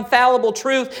 breathed out, infallible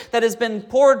truth that has been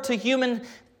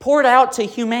poured out to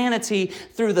humanity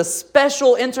through the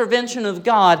special intervention of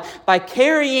God by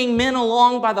carrying men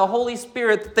along by the Holy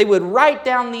Spirit, that they would write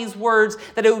down these words,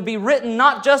 that it would be written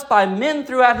not just by men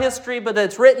throughout history, but that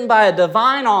it's written by a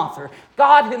divine author,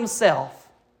 God Himself.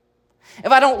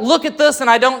 If I don't look at this and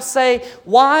I don't say,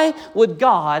 why would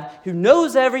God, who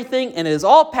knows everything and is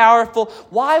all-powerful,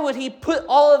 why would He put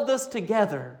all of this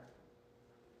together?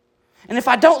 And if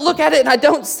I don't look at it and I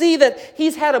don't see that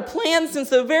He's had a plan since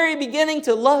the very beginning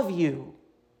to love you,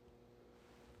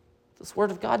 this Word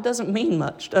of God doesn't mean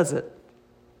much, does it?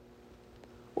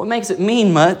 What makes it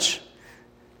mean much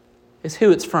is who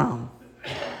it's from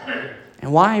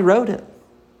and why He wrote it.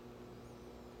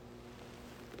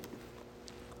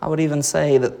 I would even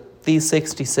say that these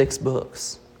 66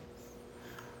 books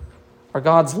are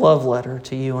God's love letter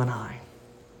to you and I.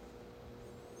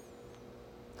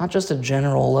 Not just a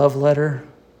general love letter.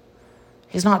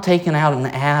 He's not taking out an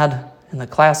ad in the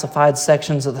classified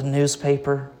sections of the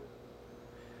newspaper.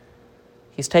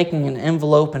 He's taking an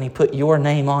envelope and He put your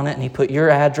name on it and He put your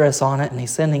address on it and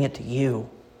He's sending it to you.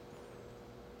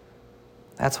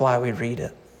 That's why we read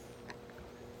it.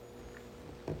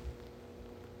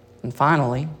 And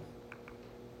finally,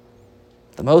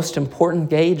 the most important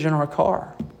gauge in our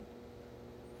car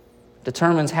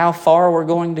determines how far we're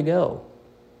going to go.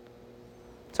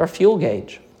 It's our fuel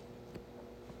gauge.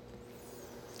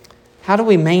 How do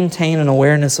we maintain an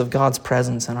awareness of God's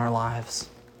presence in our lives?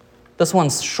 This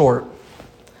one's short.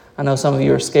 I know some of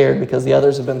you are scared because the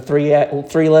others have been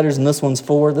three letters and this one's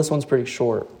 4. This one's pretty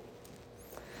short.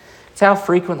 It's how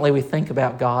frequently we think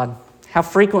about God. How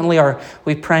frequently are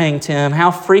we praying to Him?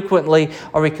 How frequently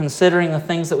are we considering the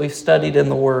things that we've studied in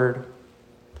the Word?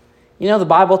 The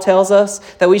Bible tells us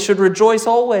that we should rejoice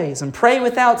always and pray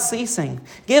without ceasing.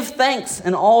 Give thanks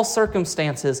in all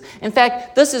circumstances. In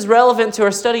fact, this is relevant to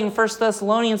our study in 1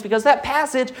 Thessalonians because that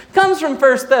passage comes from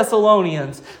 1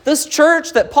 Thessalonians. This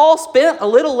church that Paul spent a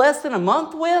little less than a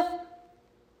month with,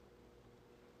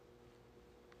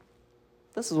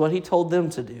 this is what he told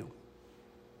them to do.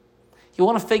 You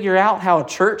want to figure out how a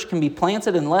church can be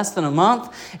planted in less than a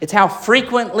month? It's how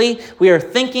frequently we are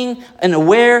thinking and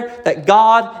aware that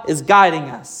God is guiding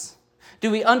us.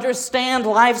 Do we understand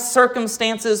life's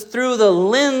circumstances through the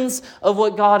lens of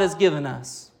what God has given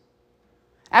us?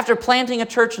 After planting a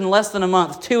church in less than a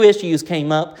month, 2 issues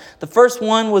came up. The first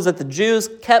one was that the Jews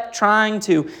kept trying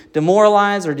to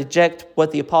demoralize or deject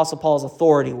what the Apostle Paul's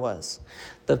authority was.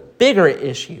 The bigger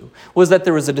issue was that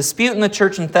there was a dispute in the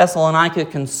church in Thessalonica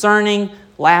concerning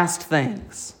last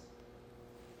things.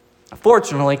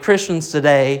 Fortunately, Christians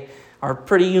today are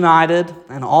pretty united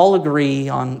and all agree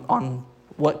on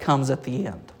what comes at the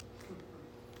end.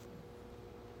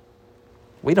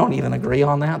 We don't even agree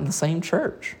on that in the same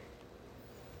church.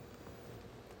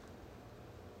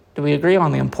 Do we agree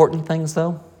on the important things,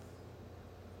 though?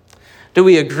 Do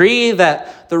we agree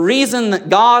that the reason that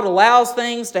God allows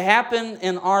things to happen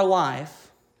in our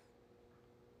life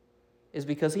is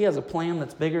because He has a plan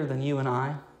that's bigger than you and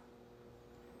I?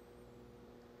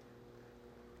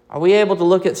 Are we able to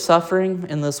look at suffering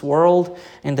in this world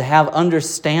and to have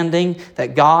understanding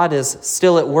that God is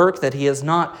still at work, that He has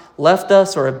not left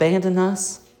us or abandoned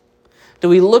us? Do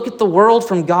we look at the world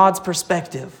from God's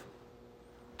perspective?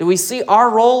 Do we see our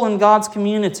role in God's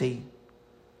community?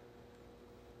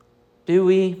 Do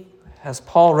we, as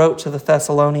Paul wrote to the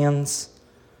Thessalonians,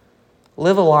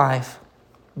 live a life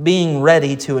being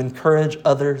ready to encourage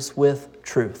others with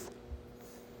truth.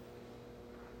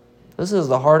 This is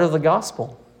the heart of the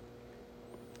gospel.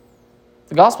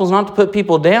 The gospel is not to put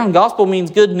people down. Gospel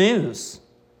means good news.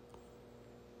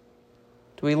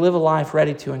 Do we live a life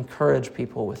ready to encourage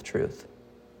people with truth?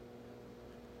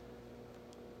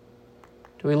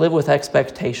 Do we live with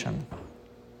expectation?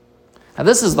 Now,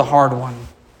 this is the hard one.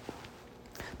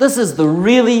 This is the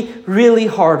really, really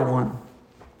hard one.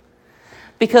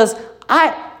 Because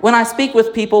when I speak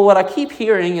with people, what I keep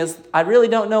hearing is, I really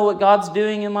don't know what God's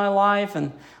doing in my life,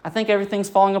 and I think everything's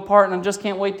falling apart, and I just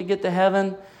can't wait to get to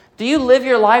heaven. Do you live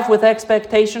your life with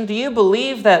expectation? Do you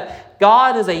believe that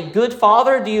God is a good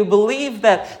father? Do you believe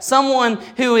that someone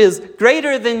who is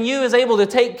greater than you is able to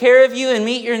take care of you and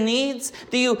meet your needs?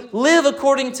 Do you live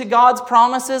according to God's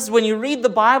promises? When you read the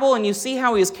Bible and you see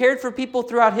how He has cared for people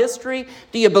throughout history,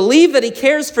 do you believe that He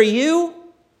cares for you?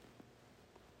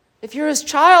 If you're His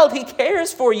child, He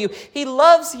cares for you. He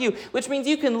loves you, which means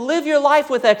you can live your life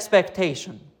with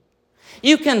expectation.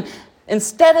 You can,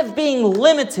 instead of being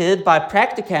limited by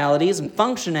practicalities and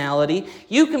functionality,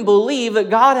 you can believe that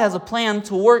God has a plan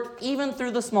to work even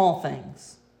through the small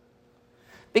things.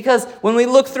 Because when we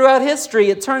look throughout history,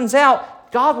 it turns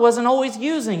out God wasn't always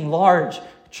using large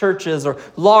churches or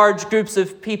large groups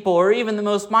of people or even the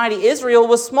most mighty. Israel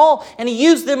was small, and He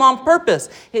used them on purpose.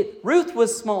 Ruth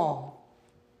was small.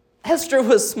 Esther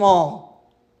was small.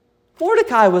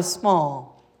 Mordecai was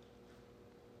small.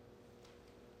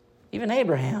 Even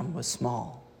Abraham was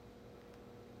small.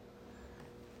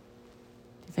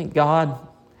 Do you think God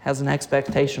has an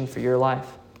expectation for your life?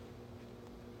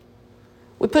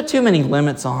 We put too many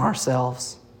limits on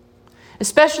ourselves,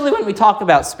 especially when we talk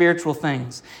about spiritual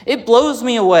things. It blows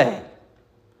me away.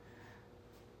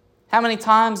 How many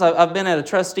times I've been at a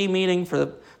trustee meeting for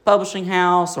the publishing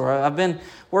house, or I've been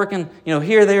working,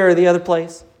 here, there, or the other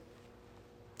place.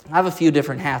 I have a few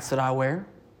different hats that I wear.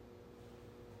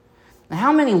 Now,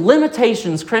 how many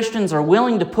limitations Christians are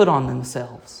willing to put on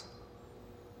themselves?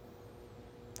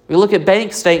 We look at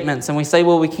bank statements and we say,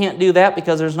 well, we can't do that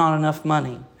because there's not enough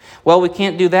money. Well, we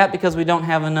can't do that because we don't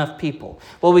have enough people.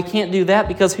 Well, we can't do that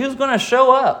because who's going to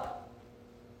show up?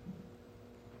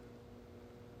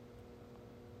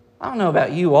 I don't know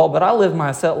about you all, but I live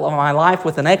my life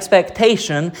with an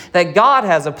expectation that God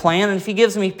has a plan, and if He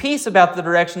gives me peace about the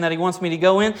direction that He wants me to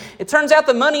go in, it turns out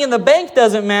the money in the bank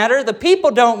doesn't matter, the people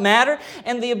don't matter,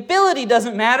 and the ability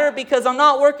doesn't matter because I'm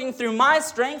not working through my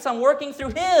strengths, I'm working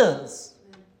through His.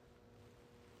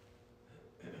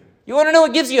 You want to know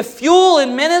what gives you fuel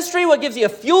in ministry, what gives you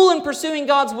fuel in pursuing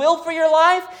God's will for your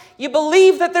life? You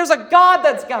believe that there's a God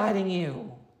that's guiding you.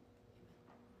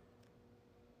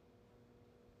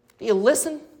 Do you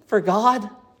listen for God?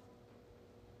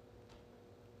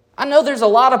 I know there's a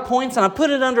lot of points, and I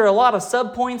put it under a lot of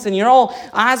sub-points, and your all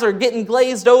eyes are getting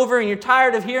glazed over, and you're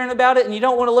tired of hearing about it, and you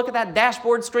don't want to look at that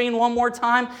dashboard screen one more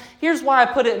time. Here's why I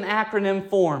put it in acronym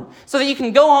form, so that you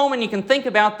can go home and you can think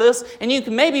about this, and you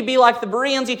can maybe be like the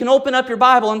Bereans, you can open up your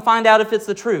Bible and find out if it's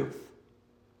the truth.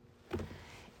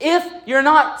 If you're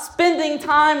not spending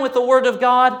time with the Word of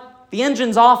God, the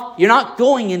engine's off, you're not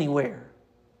going anywhere.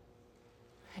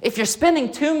 If you're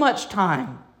spending too much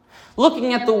time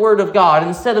looking at the Word of God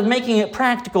instead of making it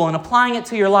practical and applying it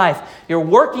to your life, you're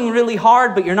working really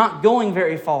hard, but you're not going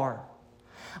very far.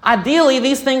 Ideally,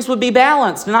 these things would be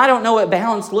balanced, and I don't know what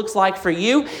balance looks like for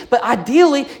you, but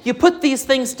ideally, you put these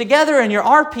things together and your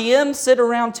RPM sit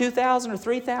around 2,000 or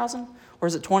 3,000, or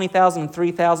is it 20,000 and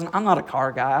 3,000? I'm not a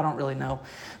car guy, I don't really know.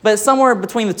 But it's somewhere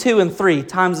between the 2 and 3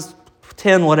 times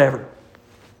 10, whatever.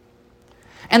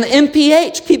 And the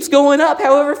MPH keeps going up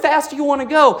however fast you want to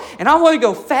go. And I want to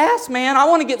go fast, man. I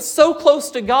want to get so close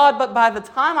to God, but by the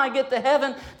time I get to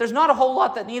heaven, there's not a whole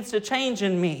lot that needs to change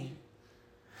in me.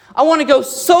 I want to go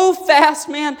so fast,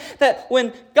 man, that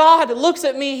when God looks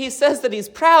at me, He says that He's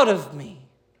proud of me.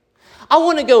 I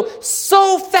want to go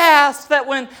so fast that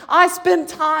when I spend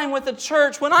time with the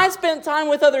church, when I spend time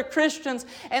with other Christians,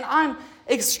 and I'm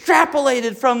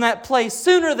extrapolated from that place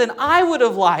sooner than I would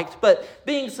have liked, but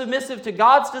being submissive to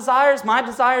God's desires, my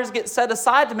desires get set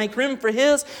aside to make room for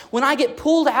His. When I get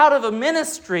pulled out of a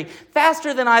ministry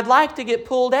faster than I'd like to get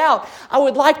pulled out, I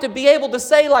would like to be able to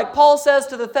say, like Paul says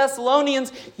to the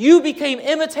Thessalonians, you became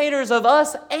imitators of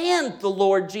us and the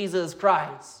Lord Jesus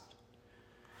Christ.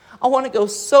 I want to go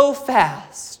so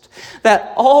fast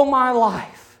that all my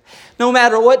life, no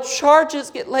matter what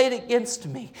charges get laid against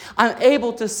me, I'm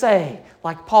able to say,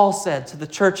 like Paul said to the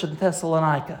church in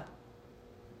Thessalonica,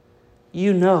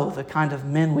 you know the kind of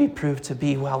men we proved to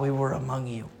be while we were among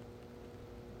you.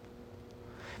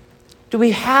 Do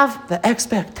we have the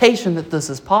expectation that this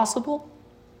is possible?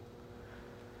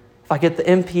 if I get the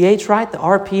MPH right, the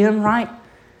RPM right,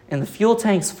 and the fuel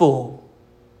tank's full,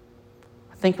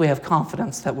 I think we have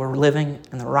confidence that we're living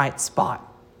in the right spot.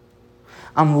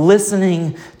 I'm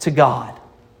listening to God.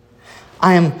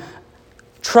 I am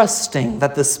trusting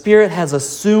that the Spirit has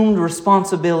assumed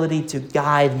responsibility to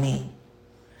guide me,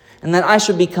 and that I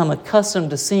should become accustomed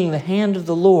to seeing the hand of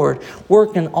the Lord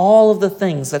work in all of the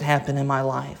things that happen in my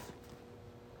life.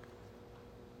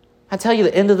 I tell you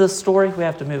the end of this story. We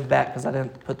have to move back because I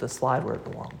didn't put the slide where it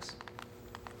belongs.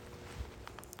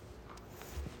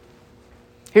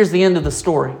 Here's the end of the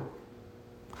story.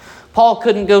 Paul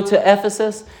couldn't go to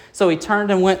Ephesus, so he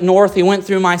turned and went north. He went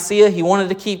through Mysia. He wanted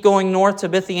to keep going north to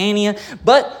Bithynia,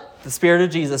 but the Spirit of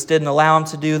Jesus didn't allow him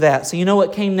to do that. So you know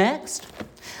what came next?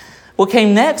 What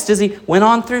came next is he went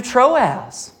on through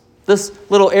Troas, this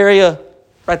little area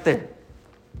right there.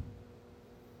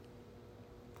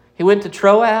 He went to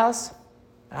Troas.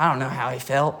 I don't know how he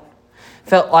felt.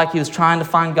 Felt like he was trying to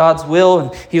find God's will,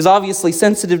 and he was obviously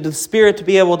sensitive to the Spirit to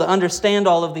be able to understand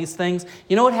all of these things.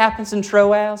 You know what happens in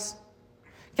Troas?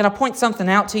 Can I point something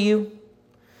out to you?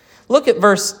 Look at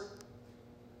verse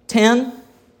 10,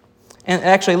 and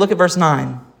actually look at verse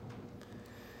 9.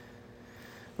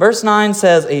 Verse 9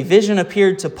 says, a vision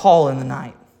appeared to Paul in the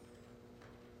night.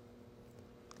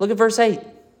 Look at verse 8.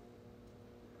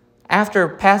 After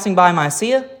passing by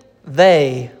Mysia,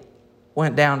 they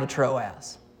went down to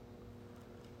Troas.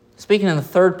 Speaking in the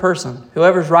third person,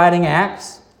 whoever's writing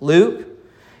Acts, Luke,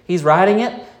 he's writing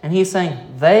it, and he's saying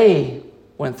they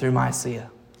went through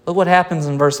Mysia. Look what happens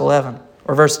in verse 11,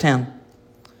 or verse 10.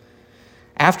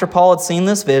 After Paul had seen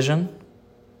this vision,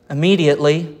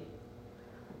 immediately,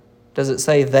 does it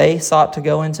say they sought to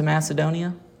go into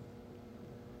Macedonia?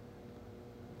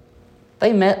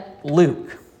 They met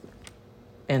Luke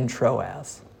in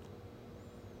Troas.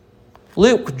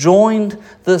 Luke joined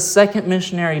the second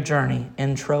missionary journey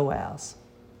in Troas.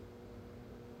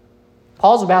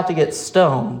 Paul's about to get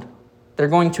stoned. They're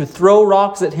going to throw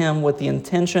rocks at him with the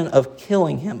intention of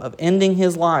killing him, of ending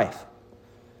his life.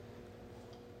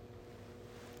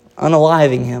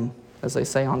 Unaliving him, as they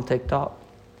say on TikTok.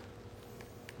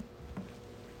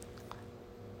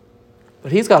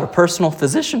 But he's got a personal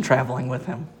physician traveling with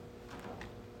him.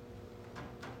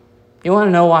 You want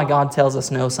to know why God tells us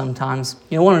no sometimes?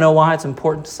 You want to know why it's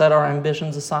important to set our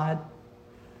ambitions aside?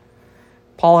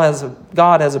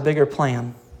 God has a bigger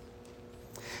plan.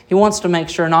 He wants to make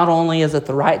sure not only is it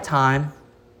the right time,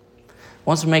 He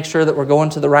wants to make sure that we're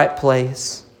going to the right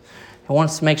place. He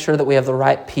wants to make sure that we have the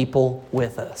right people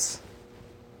with us.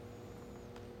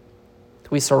 Do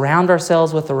we surround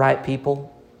ourselves with the right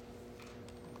people?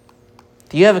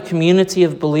 Do you have a community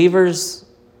of believers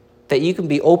that you can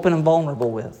be open and vulnerable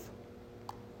with?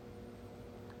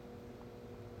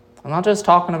 I'm not just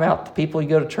talking about the people you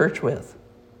go to church with.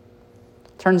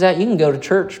 Turns out you can go to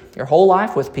church your whole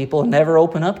life with people and never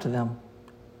open up to them.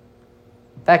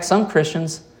 In fact, some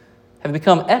Christians have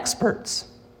become experts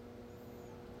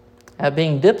at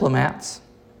being diplomats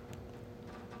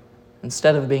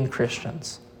instead of being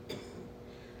Christians.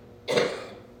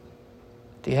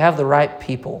 Do you have the right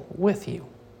people with you?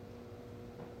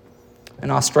 An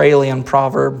Australian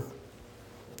proverb,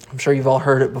 I'm sure you've all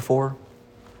heard it before,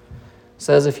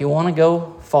 says if you want to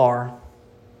go far,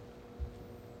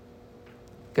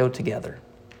 go together.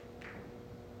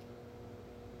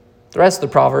 The rest of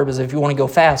the proverb is if you want to go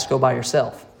fast, go by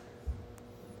yourself.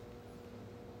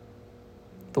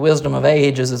 The wisdom of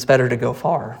age is it's better to go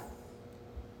far.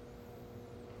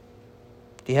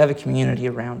 Do you have a community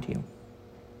around you?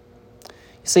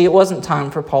 You see, it wasn't time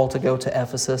for Paul to go to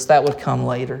Ephesus. That would come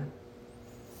later.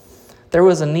 There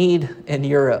was a need in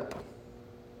Europe.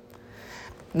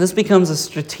 And this becomes a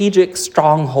strategic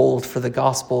stronghold for the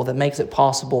gospel that makes it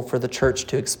possible for the church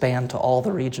to expand to all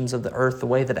the regions of the earth the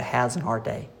way that it has in our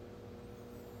day.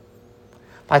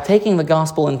 By taking the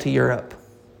gospel into Europe,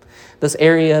 this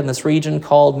area and this region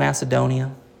called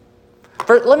Macedonia.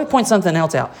 Let me point something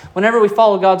else out. Whenever we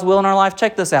follow God's will in our life,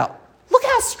 check this out. Look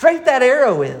how straight that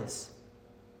arrow is.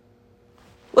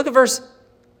 Look at verse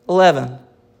 11.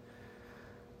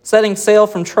 Setting sail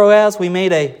from Troas, we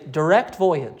made a direct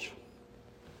voyage.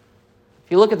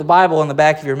 If you look at the Bible on the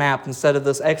back of your map, instead of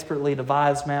this expertly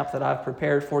devised map that I've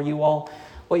prepared for you all,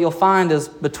 what you'll find is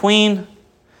between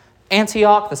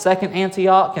Antioch, the second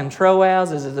Antioch, and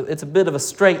Troas, it's a bit of a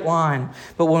straight line.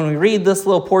 But when we read this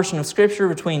little portion of Scripture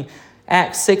between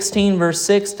Acts 16, verse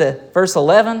 6 to verse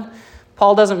 11,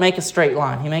 Paul doesn't make a straight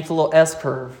line. He makes a little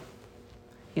S-curve.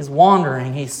 He's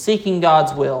wandering. He's seeking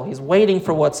God's will. He's waiting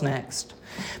for what's next.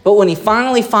 But when he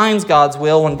finally finds God's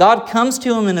will, when God comes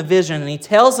to him in a vision and he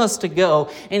tells us to go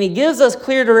and he gives us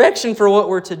clear direction for what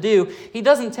we're to do, he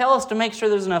doesn't tell us to make sure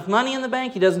there's enough money in the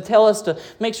bank. He doesn't tell us to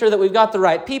make sure that we've got the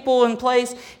right people in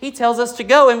place. He tells us to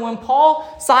go. And when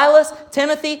Paul, Silas,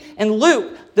 Timothy, and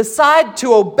Luke decide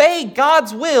to obey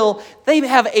God's will, they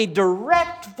have a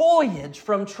direct voyage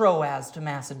from Troas to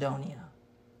Macedonia.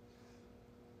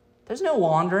 There's no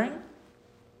wandering.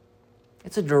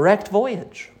 It's a direct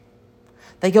voyage.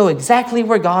 They go exactly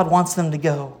where God wants them to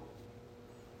go.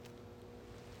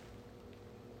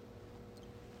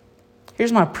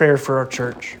 Here's my prayer for our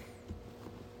church.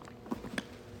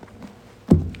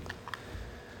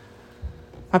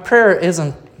 My prayer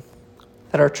isn't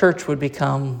that our church would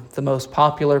become the most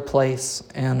popular place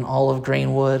in all of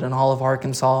Greenwood and all of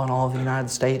Arkansas and all of the United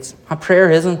States. My prayer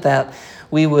isn't that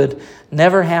we would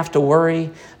never have to worry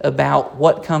about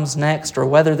what comes next or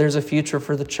whether there's a future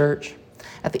for the church.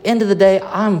 At the end of the day,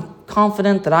 I'm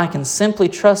confident that I can simply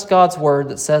trust God's word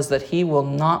that says that He will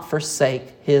not forsake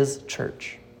His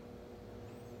church.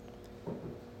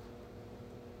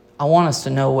 I want us to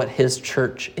know what His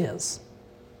church is.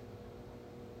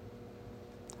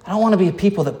 I don't want to be a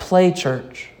people that play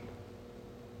church.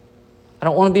 I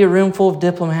don't want to be a room full of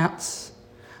diplomats.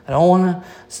 I don't want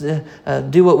to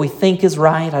do what we think is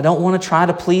right. I don't want to try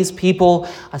to please people.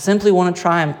 I simply want to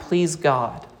try and please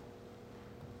God.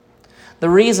 The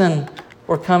reason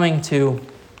we're coming to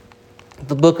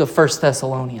the book of 1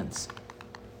 Thessalonians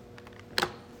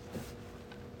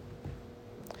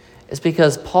is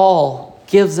because Paul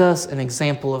gives us an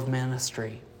example of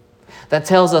ministry that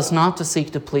tells us not to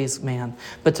seek to please man,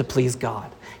 but to please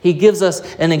God. He gives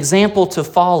us an example to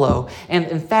follow. And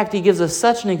in fact, he gives us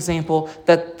such an example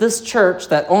that this church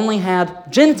that only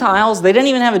had Gentiles, they didn't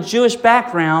even have a Jewish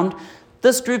background,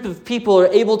 this group of people are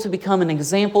able to become an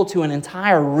example to an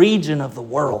entire region of the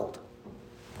world.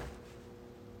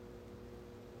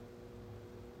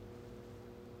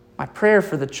 My prayer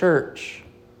for the church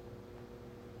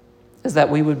is that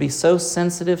we would be so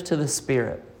sensitive to the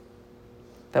Spirit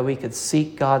that we could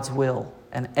seek God's will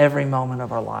in every moment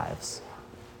of our lives.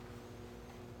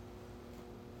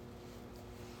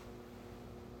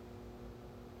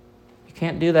 You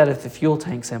can't do that if the fuel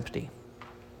tank's empty.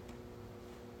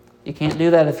 You can't do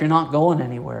that if you're not going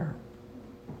anywhere.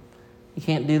 You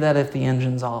can't do that if the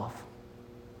engine's off.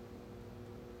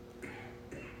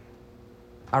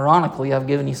 Ironically, I've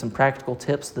given you some practical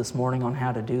tips this morning on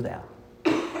how to do that.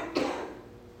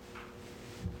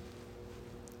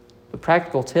 But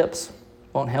practical tips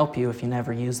won't help you if you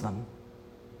never use them.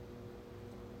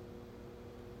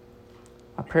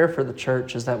 My prayer for the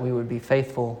church is that we would be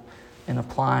faithful in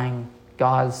applying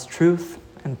God's truth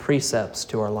and precepts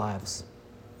to our lives.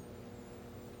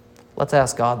 Let's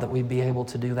ask God that we'd be able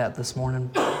to do that this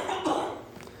morning.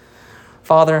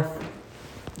 Father,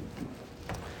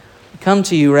 we come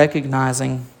to you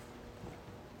recognizing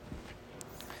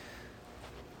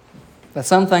that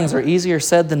some things are easier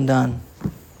said than done.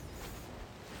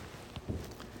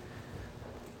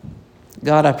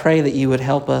 God, I pray that you would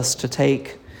help us to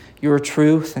take your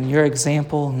truth and your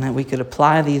example and that we could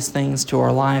apply these things to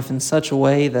our life in such a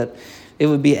way that it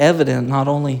would be evident not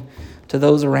only to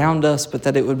those around us, but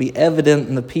that it would be evident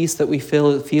in the peace that we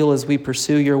feel as we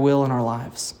pursue your will in our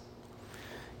lives.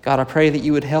 God, I pray that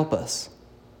you would help us.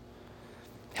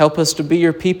 Help us to be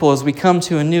your people as we come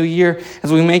to a new year,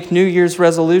 as we make New Year's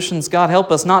resolutions. God,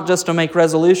 help us not just to make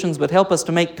resolutions, but help us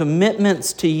to make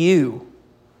commitments to you.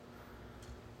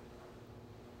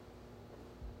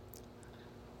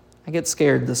 I get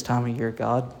scared this time of year,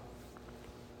 God.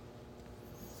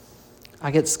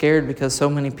 I get scared because so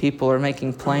many people are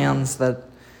making plans that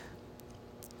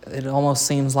it almost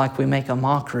seems like we make a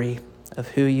mockery of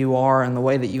who you are and the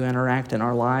way that you interact in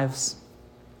our lives.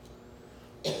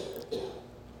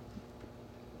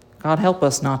 God, help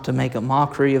us not to make a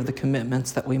mockery of the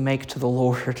commitments that we make to the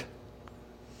Lord.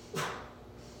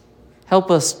 Help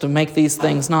us to make these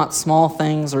things not small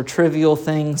things or trivial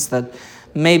things that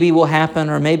maybe will happen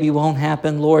or maybe won't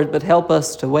happen, Lord, but help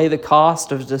us to weigh the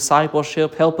cost of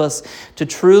discipleship. Help us to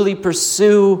truly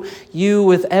pursue you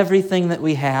with everything that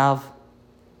we have,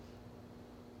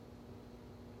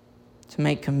 to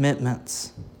make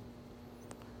commitments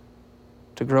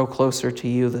to grow closer to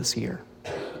you this year.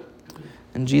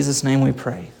 In Jesus' name we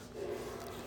pray.